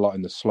played a lot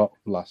in the slot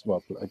I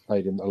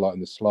played him a lot in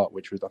the slot,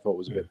 which I thought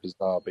was a bit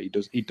bizarre. But he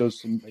does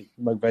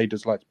McVay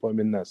does like to put him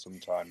in there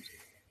sometimes,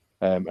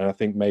 and I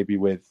think maybe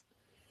with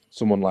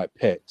someone like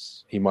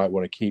Pitts, he might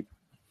want to keep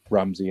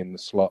Ramsey in the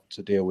slot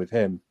to deal with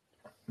him.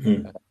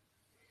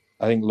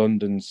 I think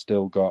London's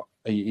still got.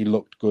 He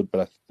looked good, but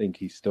I think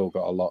he's still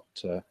got a lot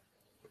to.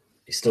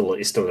 He's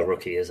still a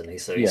rookie, isn't he?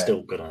 So he's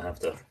still going to have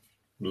to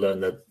learn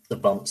the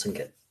bumps and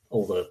get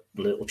all the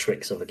little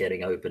tricks of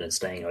getting open and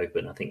staying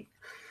open. I think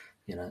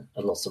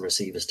a lot of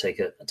receivers take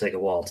a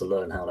while to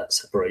learn how that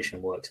separation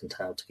works and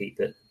how to keep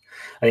it.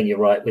 I think you're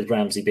right with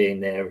Ramsey being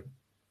there.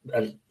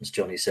 As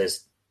Johnny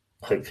says,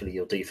 hopefully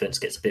your defense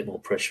gets a bit more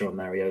pressure on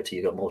Mariota.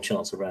 You've got more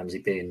chance of Ramsey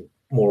being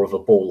more of a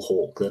ball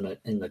hawk than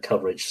in the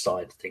coverage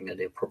side thing, and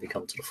he'll probably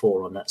come to the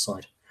fore on that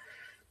side.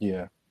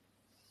 Yeah.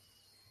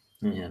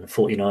 Yeah, and the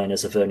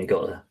 49ers have only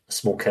got a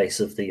small case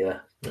of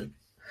the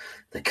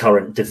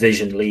current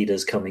division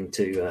leaders coming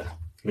to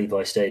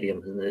Levi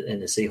Stadium in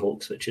the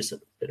Seahawks, which is a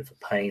bit of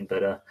a pain.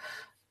 But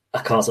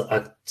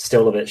I'm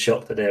still a bit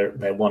shocked that they're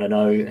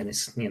 1-0, and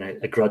it's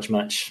a grudge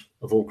match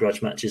of all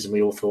grudge matches. And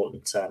we all thought,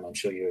 and Sam, I'm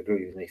sure you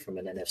agree with me from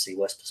an NFC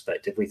West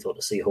perspective, we thought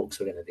the Seahawks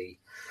were going to be,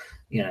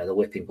 the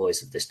whipping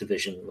boys of this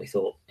division. We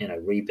thought,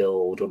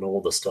 rebuild and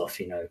all the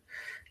stuff.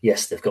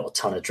 Yes, they've got a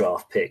ton of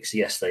draft picks.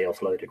 Yes, they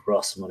offloaded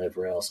Russ and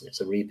whatever else, and it's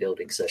a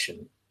rebuilding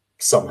session.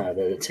 Somehow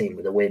they're the team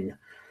with a win.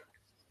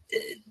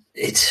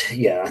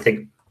 I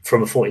think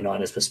from a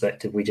 49ers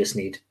perspective, we just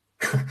need,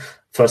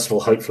 first of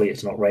all, hopefully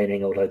it's not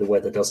raining, although the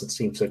weather doesn't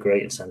seem so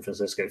great in San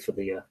Francisco for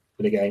the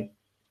game.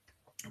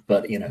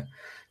 But,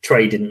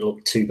 Trey didn't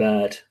look too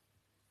bad.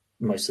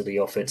 Most of the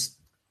offense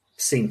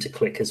seemed to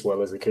click as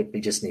well as they could.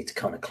 We just need to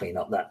kind of clean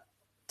up that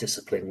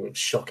discipline. It was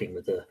shocking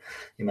with the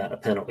amount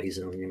of penalties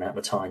and the amount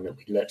of time that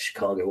we let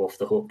Chicago off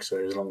the hook. So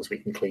as long as we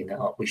can clean that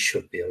up, we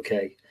should be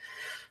okay.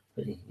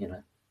 But,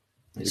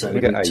 it's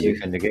only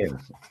Ayuk in the game.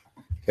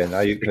 And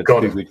Ayuk had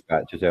 2 good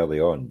catches early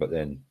on, but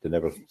then they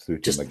never threw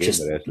to him again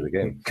the rest of the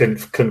game.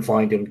 Couldn't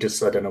find him.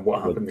 I don't know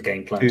what happened. The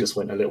game plan just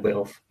went a little bit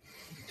off.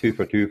 2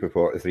 for 2 for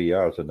 43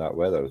 yards in that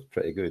weather was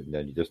pretty good, and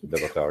then you just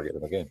never target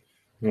him again.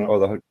 Yeah.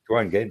 Oh,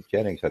 Juwan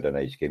Jennings had a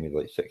nice game. He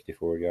had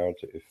 64 yards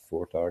out of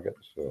 4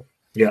 targets. So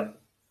yeah,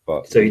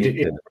 but so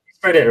he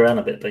spread it around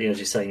a bit. But as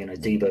you say,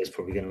 Debo is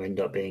probably going to end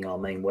up being our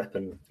main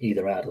weapon,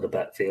 either out of the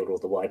backfield or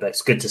the wide back.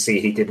 It's good to see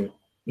he didn't,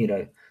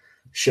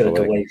 shirk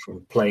away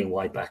from playing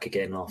wide back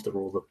again after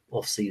all the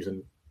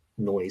off-season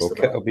noise. Will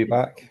Kittle be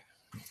back?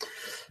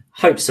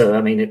 Hope so.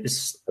 I mean, it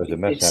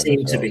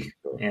seemed to be.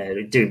 So. Yeah,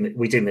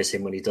 we do miss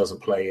him when he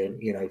doesn't play,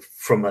 and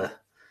from a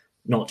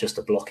not just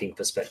a blocking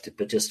perspective,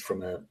 but just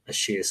from a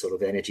sheer sort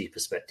of energy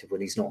perspective.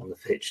 When he's not on the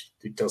pitch,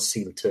 it does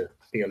seem to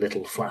be a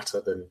little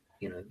flatter than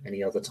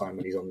any other time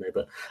when he's on there.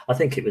 But I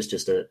think it was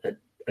just a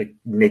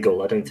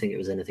niggle. I don't think it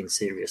was anything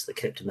serious that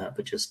kept him out.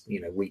 But just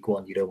week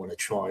one, you don't want to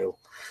trial,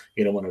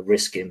 you don't want to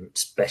risk him,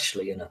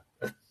 especially in a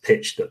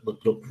pitch that would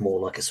look more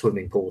like a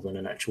swimming pool than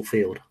an actual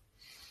field.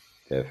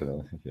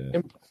 Definitely.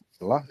 Yeah.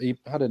 He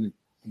had a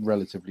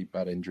relatively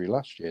bad injury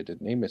last year,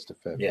 didn't he? Missed a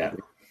fair few. Yeah,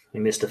 he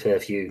missed a fair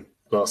few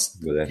last.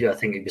 Yeah, I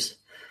think it was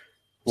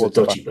a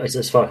dodgy.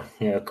 As far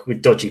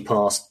with dodgy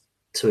pass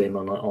to him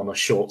on a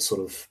short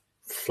sort of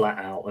flat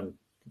out, and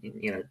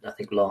I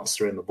think Lance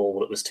threw him a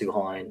ball that was too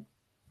high and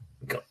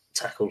got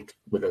tackled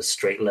with a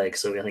straight leg.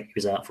 So I think he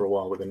was out for a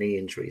while with a knee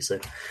injury. So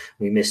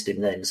we missed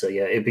him then. So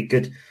yeah, it'd be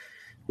good.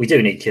 we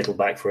do need Kittle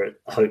back for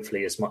it.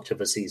 Hopefully, as much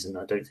of a season.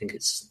 I don't think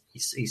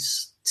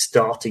he's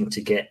starting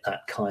to get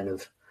that kind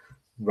of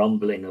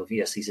rumbling of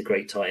yes, he's a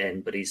great tight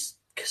end, but he's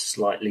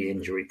slightly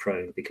injury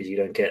prone because you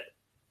don't get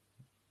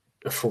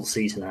a full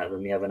season out of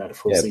him. You haven't had a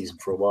full season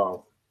for a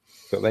while.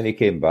 But when he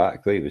came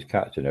back, he was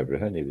catching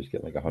everything. He was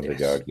getting like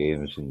 100-yard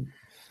games and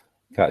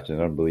catching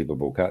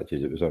unbelievable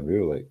catches. It was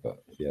unreal. But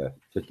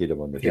just get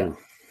him on the field.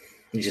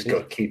 You just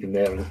got to keep him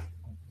there.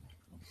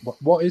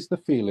 What is the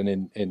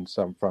feeling in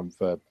San Fran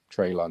for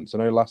Trey Lance? I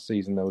know last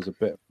season there was a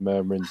bit of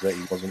murmurings that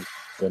he wasn't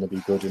going to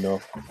be good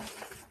enough.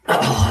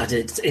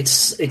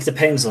 It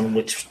depends on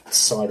which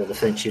side of the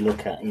fence you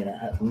look at.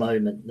 At the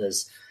moment,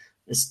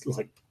 it's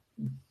like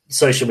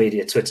social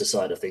media, Twitter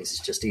side of things is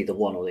just either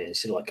one or the other.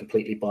 It's like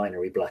completely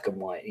binary, black and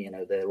white.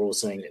 They're all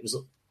saying it was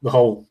the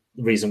whole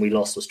reason we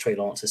lost was Trey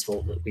Lance's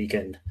fault that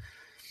weekend.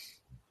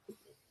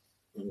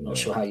 I'm not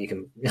sure how you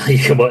can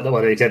work that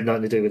one. It had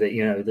nothing to do with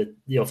it.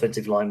 The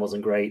offensive line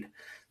wasn't great.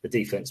 The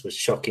defense was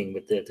shocking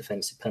with their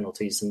defensive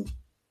penalties, and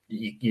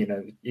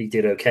he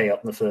did okay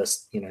up in the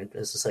first,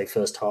 as I say,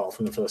 first half.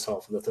 And the first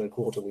half of the third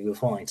quarter, we were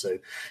fine. So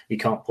you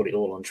can't put it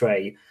all on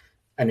Trey.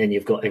 And then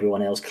you've got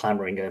everyone else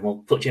clamoring, going,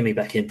 well, put Jimmy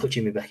back in, put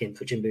Jimmy back in,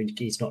 put Jimmy in.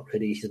 He's not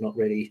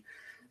ready.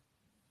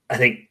 I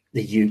think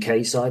the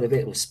UK side of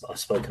it, I've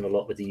spoken a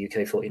lot with the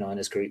UK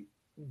 49ers group.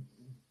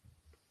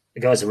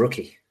 The guy's a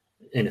rookie,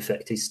 in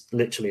effect. He's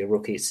literally a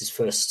rookie. It's his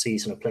first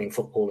season of playing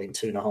football in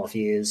 2.5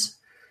 years.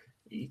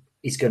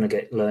 He's going to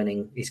get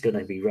learning. He's going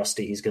to be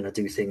rusty. He's going to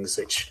do things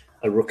which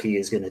a rookie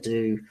is going to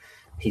do.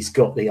 He's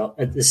got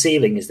the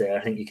ceiling is there.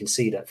 I think you can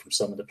see that from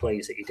some of the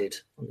plays that he did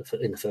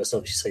in the first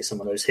half. You say some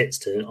of those hits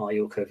to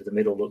Ayuk over the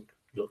middle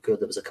look good.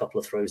 There was a couple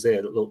of throws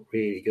there that looked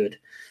really good.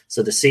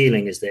 So the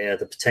ceiling is there.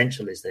 The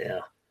potential is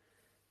there.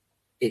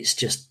 It's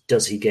just,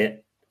 does he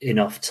get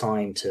enough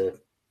time to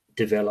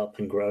develop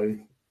and grow?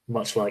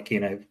 Much like,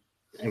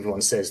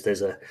 everyone says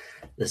there's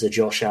a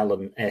Josh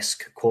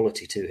Allen-esque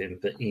quality to him,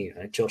 but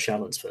Josh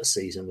Allen's first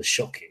season was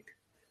shocking.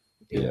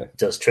 Yeah.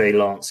 Does Trey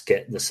Lance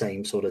get the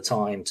same sort of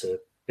time to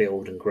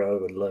build and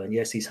grow and learn?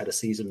 Yes, he's had a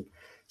season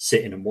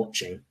sitting and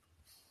watching.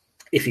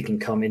 If he can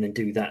come in and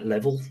do that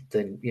level,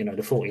 then the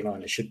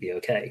 49ers should be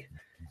okay.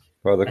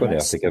 Well, they're going to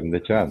have to give him the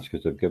chance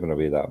because they've given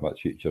away that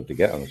much future to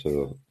get him.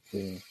 So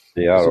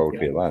they are all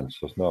Trey Lance.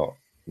 There's not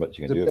much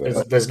you can do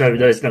about it. There's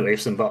no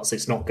ifs and buts.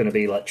 It's not going to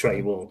be like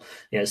Trey. Well,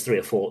 it's 3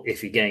 or 4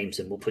 iffy games,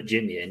 and we'll put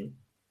Jimmy in.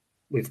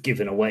 We've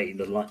given away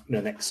the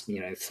next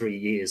 3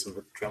 years of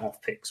the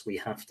draft picks. We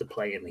have to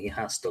play him. He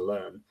has to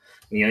learn. And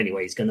the only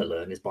way he's going to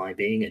learn is by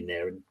being in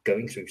there and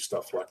going through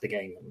stuff like the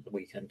game on the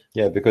weekend.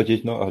 Yeah, because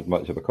he's not had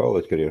much of a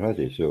college career, has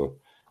he? So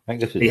I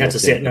think this is he had to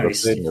sit. No,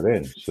 in the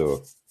rain.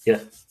 So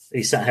yeah,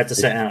 he had to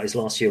set out his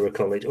last year of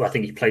college. Well, I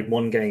think he played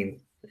one game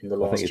in the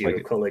last year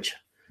of college.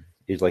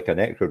 He's like an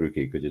extra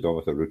rookie because he's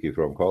almost a rookie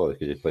from college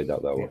because he's played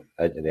that level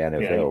into the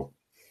NFL,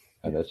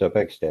 and it's a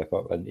big step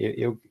up. And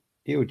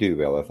he'll do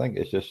well. I think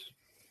it's just.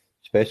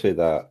 Especially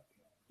that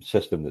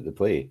system that they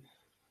play.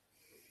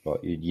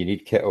 But you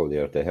need Kittle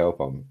there to help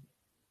him.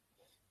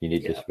 You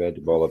need to spread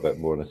the ball a bit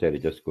more instead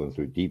of just going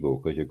through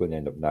Debo because you're going to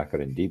end up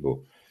knackering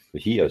Debo.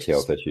 Because he has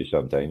health issues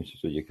sometimes,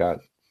 so you can't.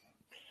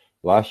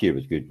 Last year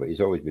was good, but he's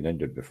always been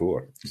injured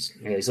before.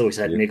 Yeah, he's always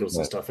had niggles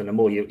and stuff. And the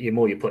more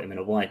you put him in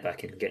a wide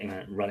back and getting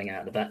out and running out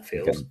of the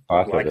backfield,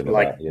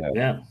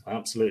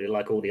 absolutely,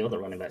 like all the other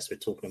running backs we're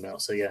talking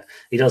about. So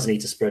he does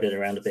need to spread it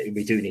around a bit.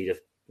 We do need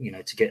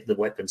to get the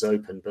weapons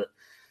open, but.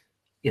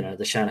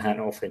 The Shanahan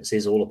offense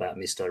is all about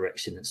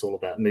misdirection. It's all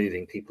about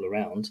moving people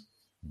around.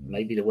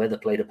 Maybe the weather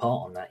played a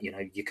part on that.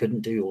 You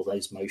couldn't do all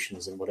those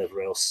motions and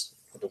whatever else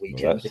for the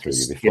weekend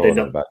because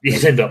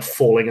you'd end up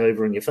falling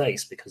over in your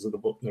face because of the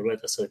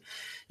weather. So,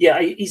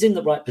 he's in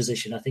the right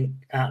position. I think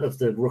out of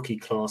the rookie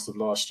class of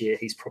last year,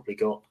 he's probably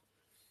got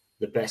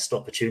the best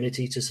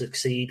opportunity to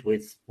succeed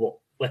with what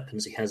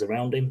weapons he has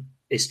around him.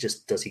 It's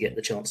just, does he get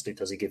the chance to?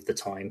 Does he give the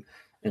time?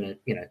 And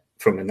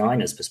from a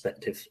Niners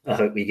perspective, I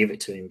hope we give it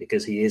to him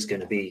because he is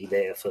going to be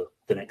there for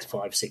the next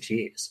 5-6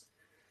 years.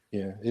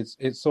 Yeah,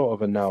 it's sort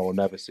of a now or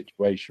never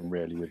situation,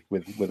 really,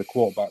 with a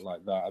quarterback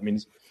like that. I mean,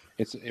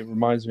 it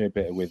reminds me a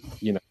bit with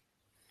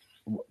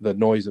the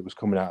noise that was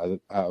coming out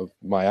of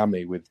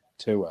Miami with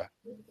Tua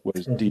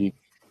was do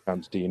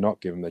you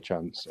not give him the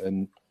chance?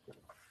 And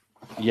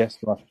yes,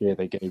 last year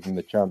they gave him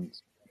the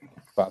chance,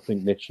 but I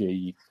think this year,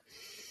 you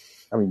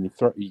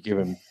give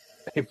him.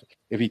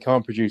 If he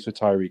can't produce for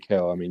Tyreek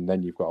Hill, I mean,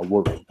 then you've got to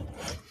worry.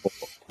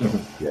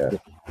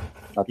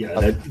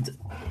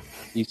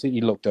 You see,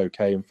 he looked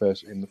okay in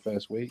the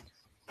first week.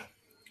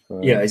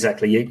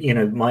 Exactly.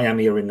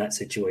 Miami are in that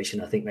situation.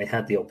 I think they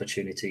had the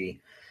opportunity.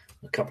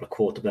 A couple of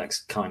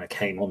quarterbacks kind of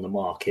came on the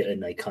market,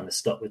 and they kind of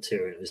stuck with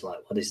Tua. It was like,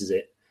 well, this is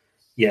it.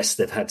 Yes,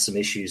 they've had some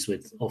issues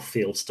with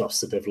off-field stuff,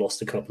 so they've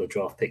lost a couple of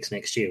draft picks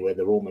next year, where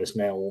they're almost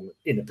now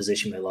in a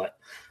position where, like,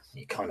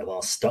 you kind of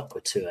are stuck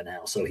with Tua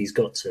now. So he's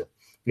got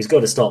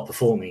to start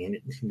performing,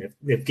 and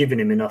they've given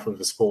him enough of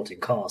a sporting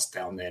cast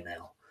down there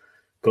now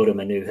got him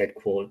a new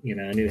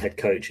a new head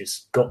coach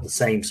who's got the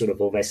same sort of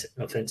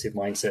offensive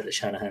mindset that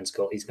Shanahan's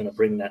got. He's going to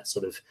bring that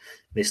sort of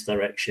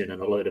misdirection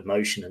and a load of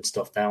motion and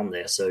stuff down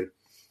there. So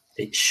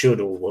it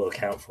should all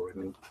work out for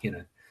him.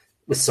 And,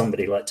 with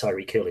somebody like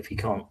Tyreek Hill, if he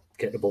can't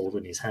get the ball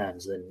in his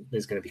hands, then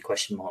there's going to be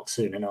question marks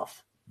soon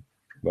enough.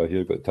 Well,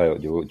 you've got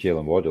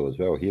Jalen Waddle as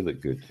well. He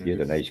looked good. He had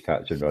a nice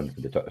catch and run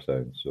for the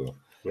touchdown. So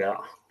yeah.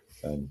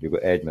 And you've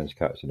got Edmonds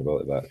catching the ball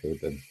at the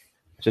backfield. And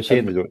it's a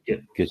shame we don't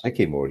because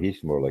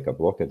he's more like a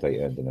blocking tight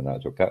end than an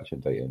actual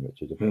catching tight end,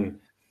 which is a bit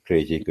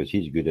crazy because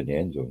he's good in the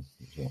end zone.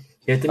 So.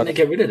 Yeah, didn't they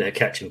get rid of their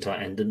catching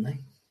tight end, didn't they?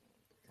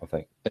 I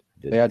think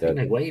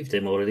they waived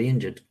him or they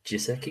injured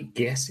Giuseppe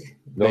Giessi.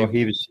 No,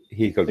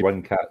 he got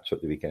one catch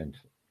at the weekend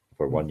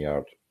for 1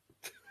 yard.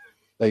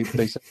 They said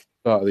at the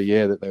start of the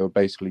year that they were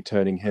basically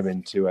turning him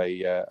into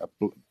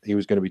he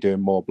was going to be doing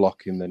more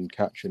blocking than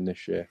catching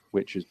this year,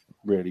 which has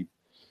really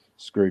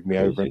screwed me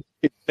over.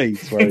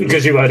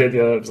 Because you had it,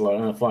 it was like,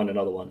 I'll find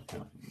another one.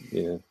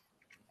 Yeah.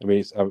 I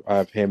mean, I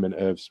have him and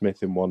Irv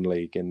Smith in one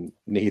league, and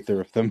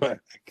neither of them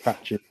are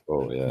catching.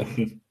 Oh, yeah.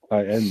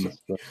 Tight ends.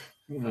 But...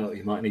 Well,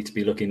 you might need to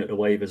be looking at the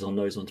waivers on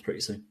those ones pretty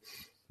soon.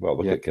 Well,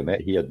 look at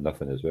Komet. He had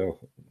nothing as well.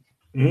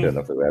 He had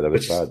nothing where it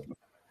was bad.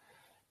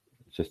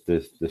 It's just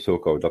the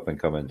so-called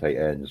up-and-coming tight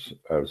ends,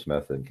 Irv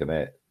Smith and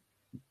Komet.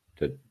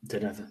 Did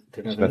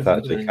Smith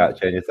actually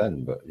catch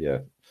anything? But, yeah.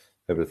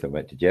 Everything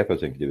went to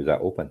Jefferson because he was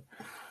that open.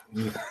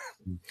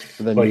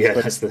 Then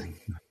that's the thing.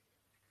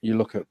 You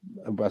look at,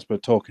 as we're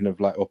talking of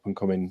like up and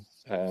coming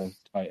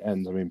tight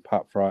ends. I mean,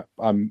 Pat Fry.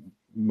 I'm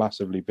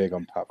massively big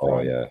on Pat Fry.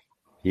 Oh yeah,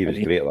 he was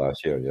great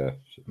last year. Yeah,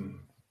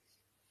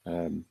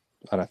 and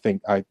I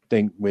think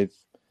with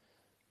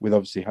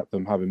obviously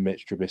them having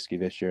Mitch Trubisky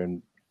this year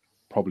and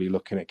probably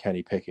looking at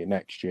Kenny Pickett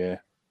next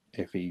year,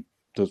 if he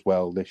does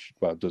well as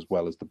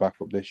the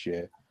backup this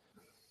year,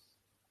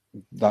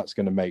 that's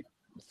going to make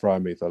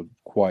Freiermuth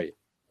quite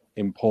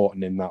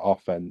important in that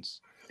offense.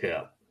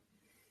 Yeah.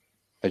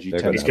 As you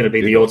he's going to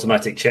be the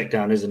automatic check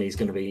down, isn't he? He's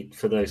going to be,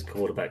 for those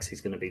quarterbacks,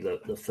 he's going to be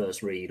the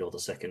first read or the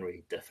second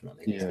read,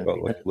 definitely. Yeah.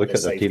 But look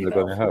at the team they're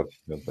going to have.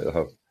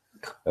 They'll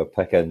have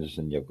Pickens,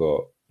 and you've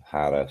got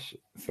Harris,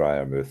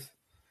 Freiermuth,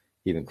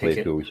 even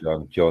Claypool's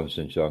young,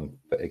 Johnson's young,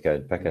 but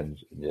again,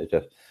 Pickens.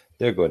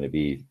 They're going to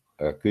be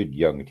a good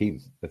young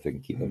team if they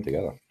can keep them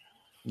together.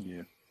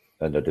 Yeah.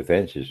 And their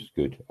defense is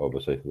good,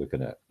 obviously,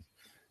 looking at.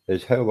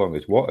 How long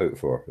is Watt out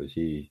for? Is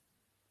he?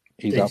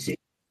 He's out.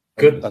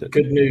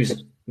 Good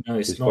news. No,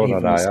 it's not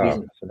even on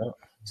season.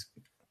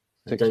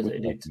 6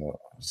 weeks.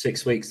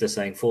 6 weeks. They're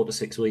saying 4 to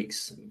 6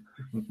 weeks.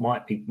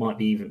 Might be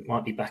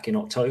back in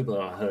October.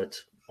 I heard.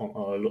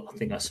 I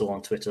think I saw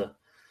on Twitter.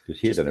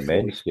 Because he had an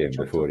immense game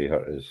before he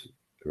hurt his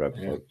rib.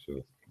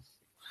 So.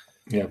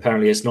 Yeah,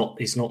 apparently it's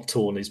not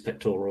torn his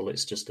pectoral.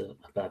 It's just a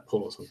bad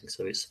pull or something.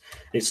 So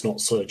it's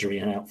not surgery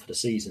and out for the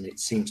season. It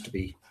seems to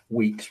be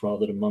weeks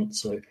rather than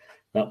months. So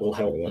that will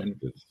help them.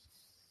 Good.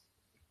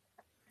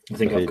 I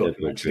think I've got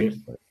him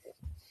actually.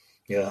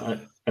 Yeah,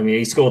 I mean,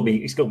 he scored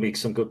me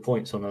some good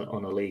points on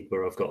a league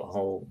where I've got a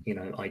whole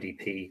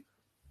IDP.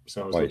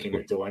 So I was looking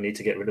at, do I need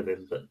to get rid of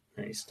him? But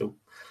he still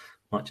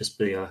might just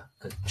be a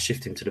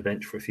shift him to the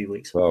bench for a few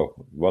weeks. Well,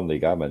 one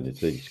league I'm in,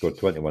 he scored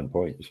 21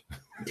 points.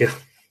 Yeah,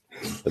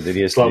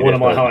 it's like one of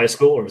my highest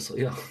scorers.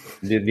 Yeah,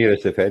 the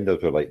nearest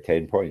defenders were like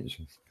 10 points.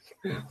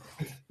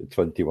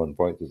 21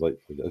 points is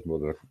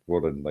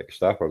more than like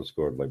Stafford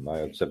scored. Like I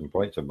had 7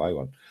 points on my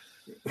one.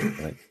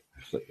 Right.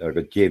 I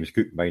got James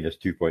Cook minus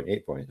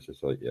 2.8 points.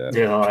 It's like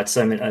I had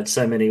so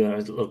many when I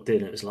looked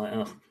in. It was like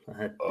I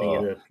had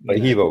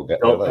he will get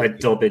there, I had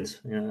Dobbins.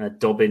 I had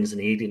Dobbins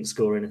and he didn't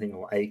score anything,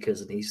 or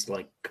Akers and he's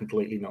like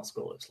completely not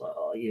scored. It's like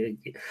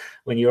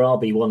when your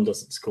RB1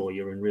 doesn't score,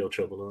 you're in real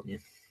trouble, aren't you?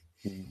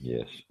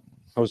 Yes.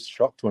 I was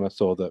shocked when I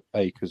saw that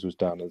Akers was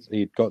down as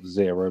he'd got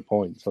 0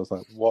 points. I was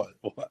like,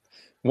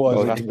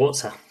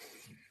 what's happened?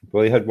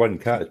 Well, he had one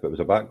catch, but it was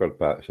a backward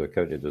patch, so it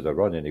counted as a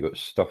run, and he got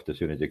stuffed as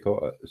soon as he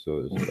caught it. So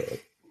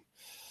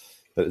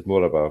it was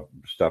more of a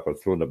Stafford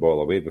throwing the ball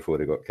away before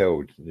he got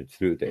killed. And he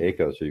threw it to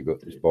Akers, so you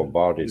got this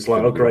bombarded. It's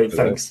like, great,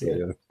 thanks.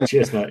 Yeah.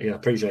 Cheers, mate. Yeah,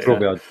 appreciate it.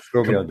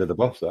 Throw me under the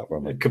bus, that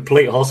one. A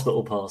complete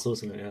hospital pass,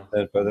 wasn't it?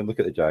 Yeah. But then look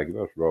at the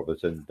Jaguars.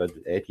 Robinson,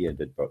 Etienne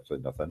did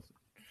virtually nothing.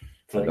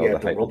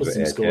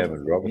 Robinson scored.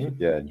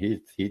 And he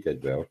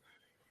did well.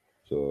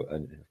 So,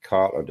 and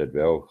Carter did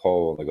well.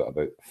 Hall only got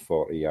about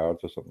 40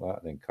 yards or something like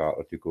that, and then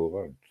Carter took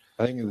over.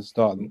 I think at the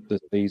start of the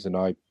season,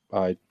 I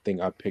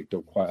think I picked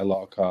up quite a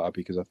lot of Carter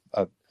because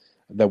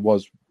there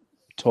was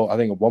talk. I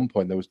think at one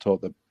point there was talk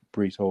that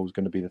Breece Hall was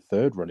going to be the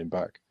third running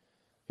back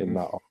in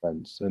that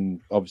offense, and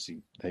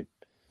obviously it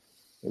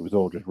was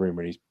all just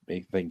rumor. I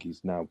think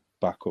he's now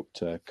back up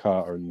to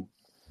Carter, and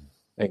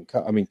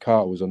I mean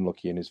Carter was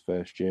unlucky in his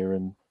first year,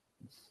 and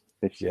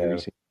this year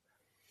he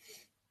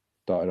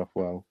started off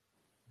well.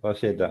 I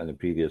said that in the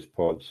previous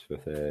pods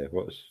with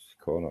what's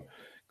Connor,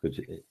 because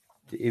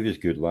he was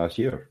good last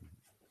year.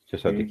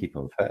 Just had to keep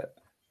him fit.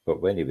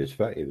 But when he was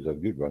fit, he was a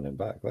good running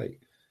back, like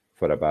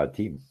for a bad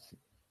team.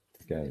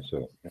 Okay,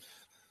 so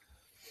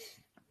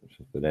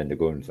But then they're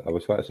going. I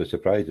was quite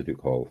surprised at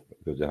Duke Hall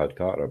because they had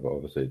Carter, but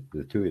obviously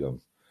the two of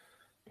them,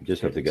 you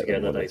just have to get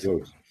them on the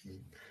field.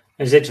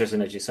 It's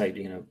interesting, as you say,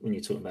 when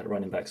you're talking about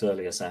running backs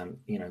earlier, Sam,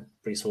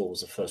 Breece Hall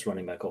was the first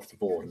running back off the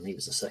board and he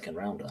was a second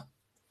rounder.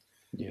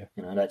 Yeah.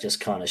 That just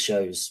kind of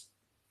shows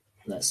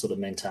that sort of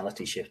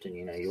mentality shift. And,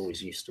 you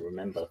always used to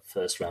remember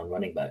first round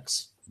running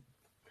backs.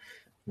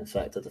 And the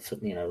fact that,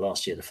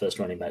 last year the first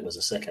running back was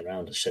a second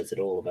rounder shows it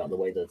all about the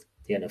way that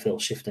the NFL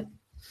is shifting.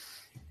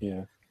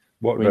 Yeah.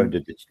 What round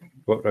did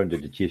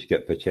the Chiefs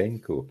get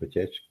Pacheco?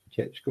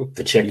 Pacheco?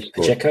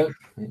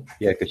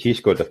 Yeah, because he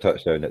scored a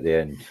touchdown at the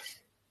end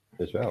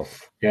as well.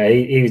 Yeah,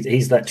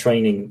 he's that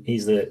training.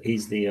 He's the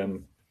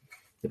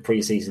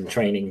preseason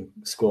training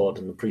squad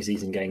and the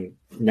preseason game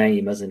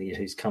name, hasn't he?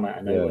 Who's come out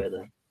of nowhere,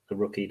 the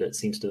rookie that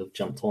seems to have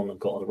jumped on and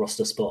got a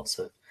roster spot.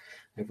 So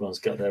everyone's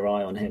got their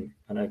eye on him.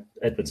 I know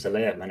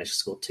Edwards-Helaire managed to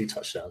score 2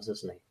 touchdowns,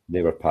 hasn't he?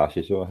 They were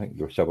passes, though. I think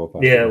they were shovel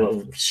passes. Yeah,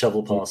 well,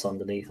 shovel pass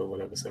underneath or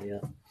whatever. So yeah.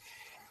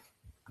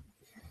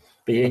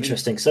 Be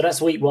interesting. So that's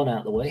week 1 out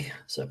of the way.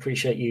 So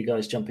appreciate you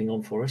guys jumping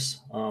on for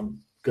us.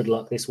 Good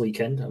luck this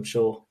weekend. I'm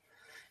sure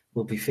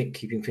we'll be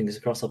keeping fingers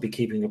crossed. I'll be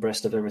keeping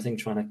abreast of everything,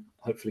 trying to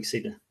hopefully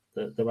see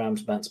the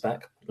Rams bounce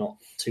back. Not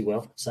too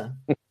well, Sam.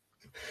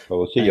 Well,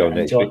 we'll see you all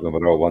next week when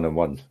we're all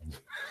 1-1.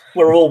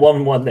 We're all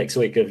 1-1 next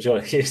week,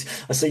 Johnny.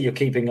 I see you're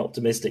keeping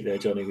optimistic there,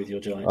 Johnny, with your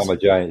Giants. I'm a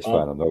Giants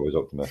fan. I'm always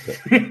optimistic.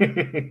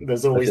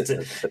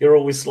 You're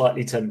always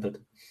slightly tempered.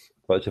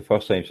 But it's the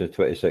first time since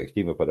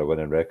 2016 we've had a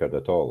winning record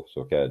at all.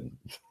 So can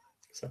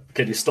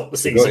you stop the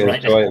season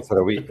right now? It for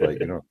a week,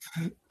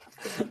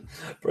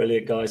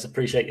 Brilliant, guys.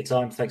 Appreciate your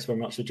time. Thanks very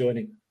much for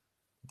joining.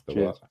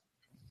 Cheers.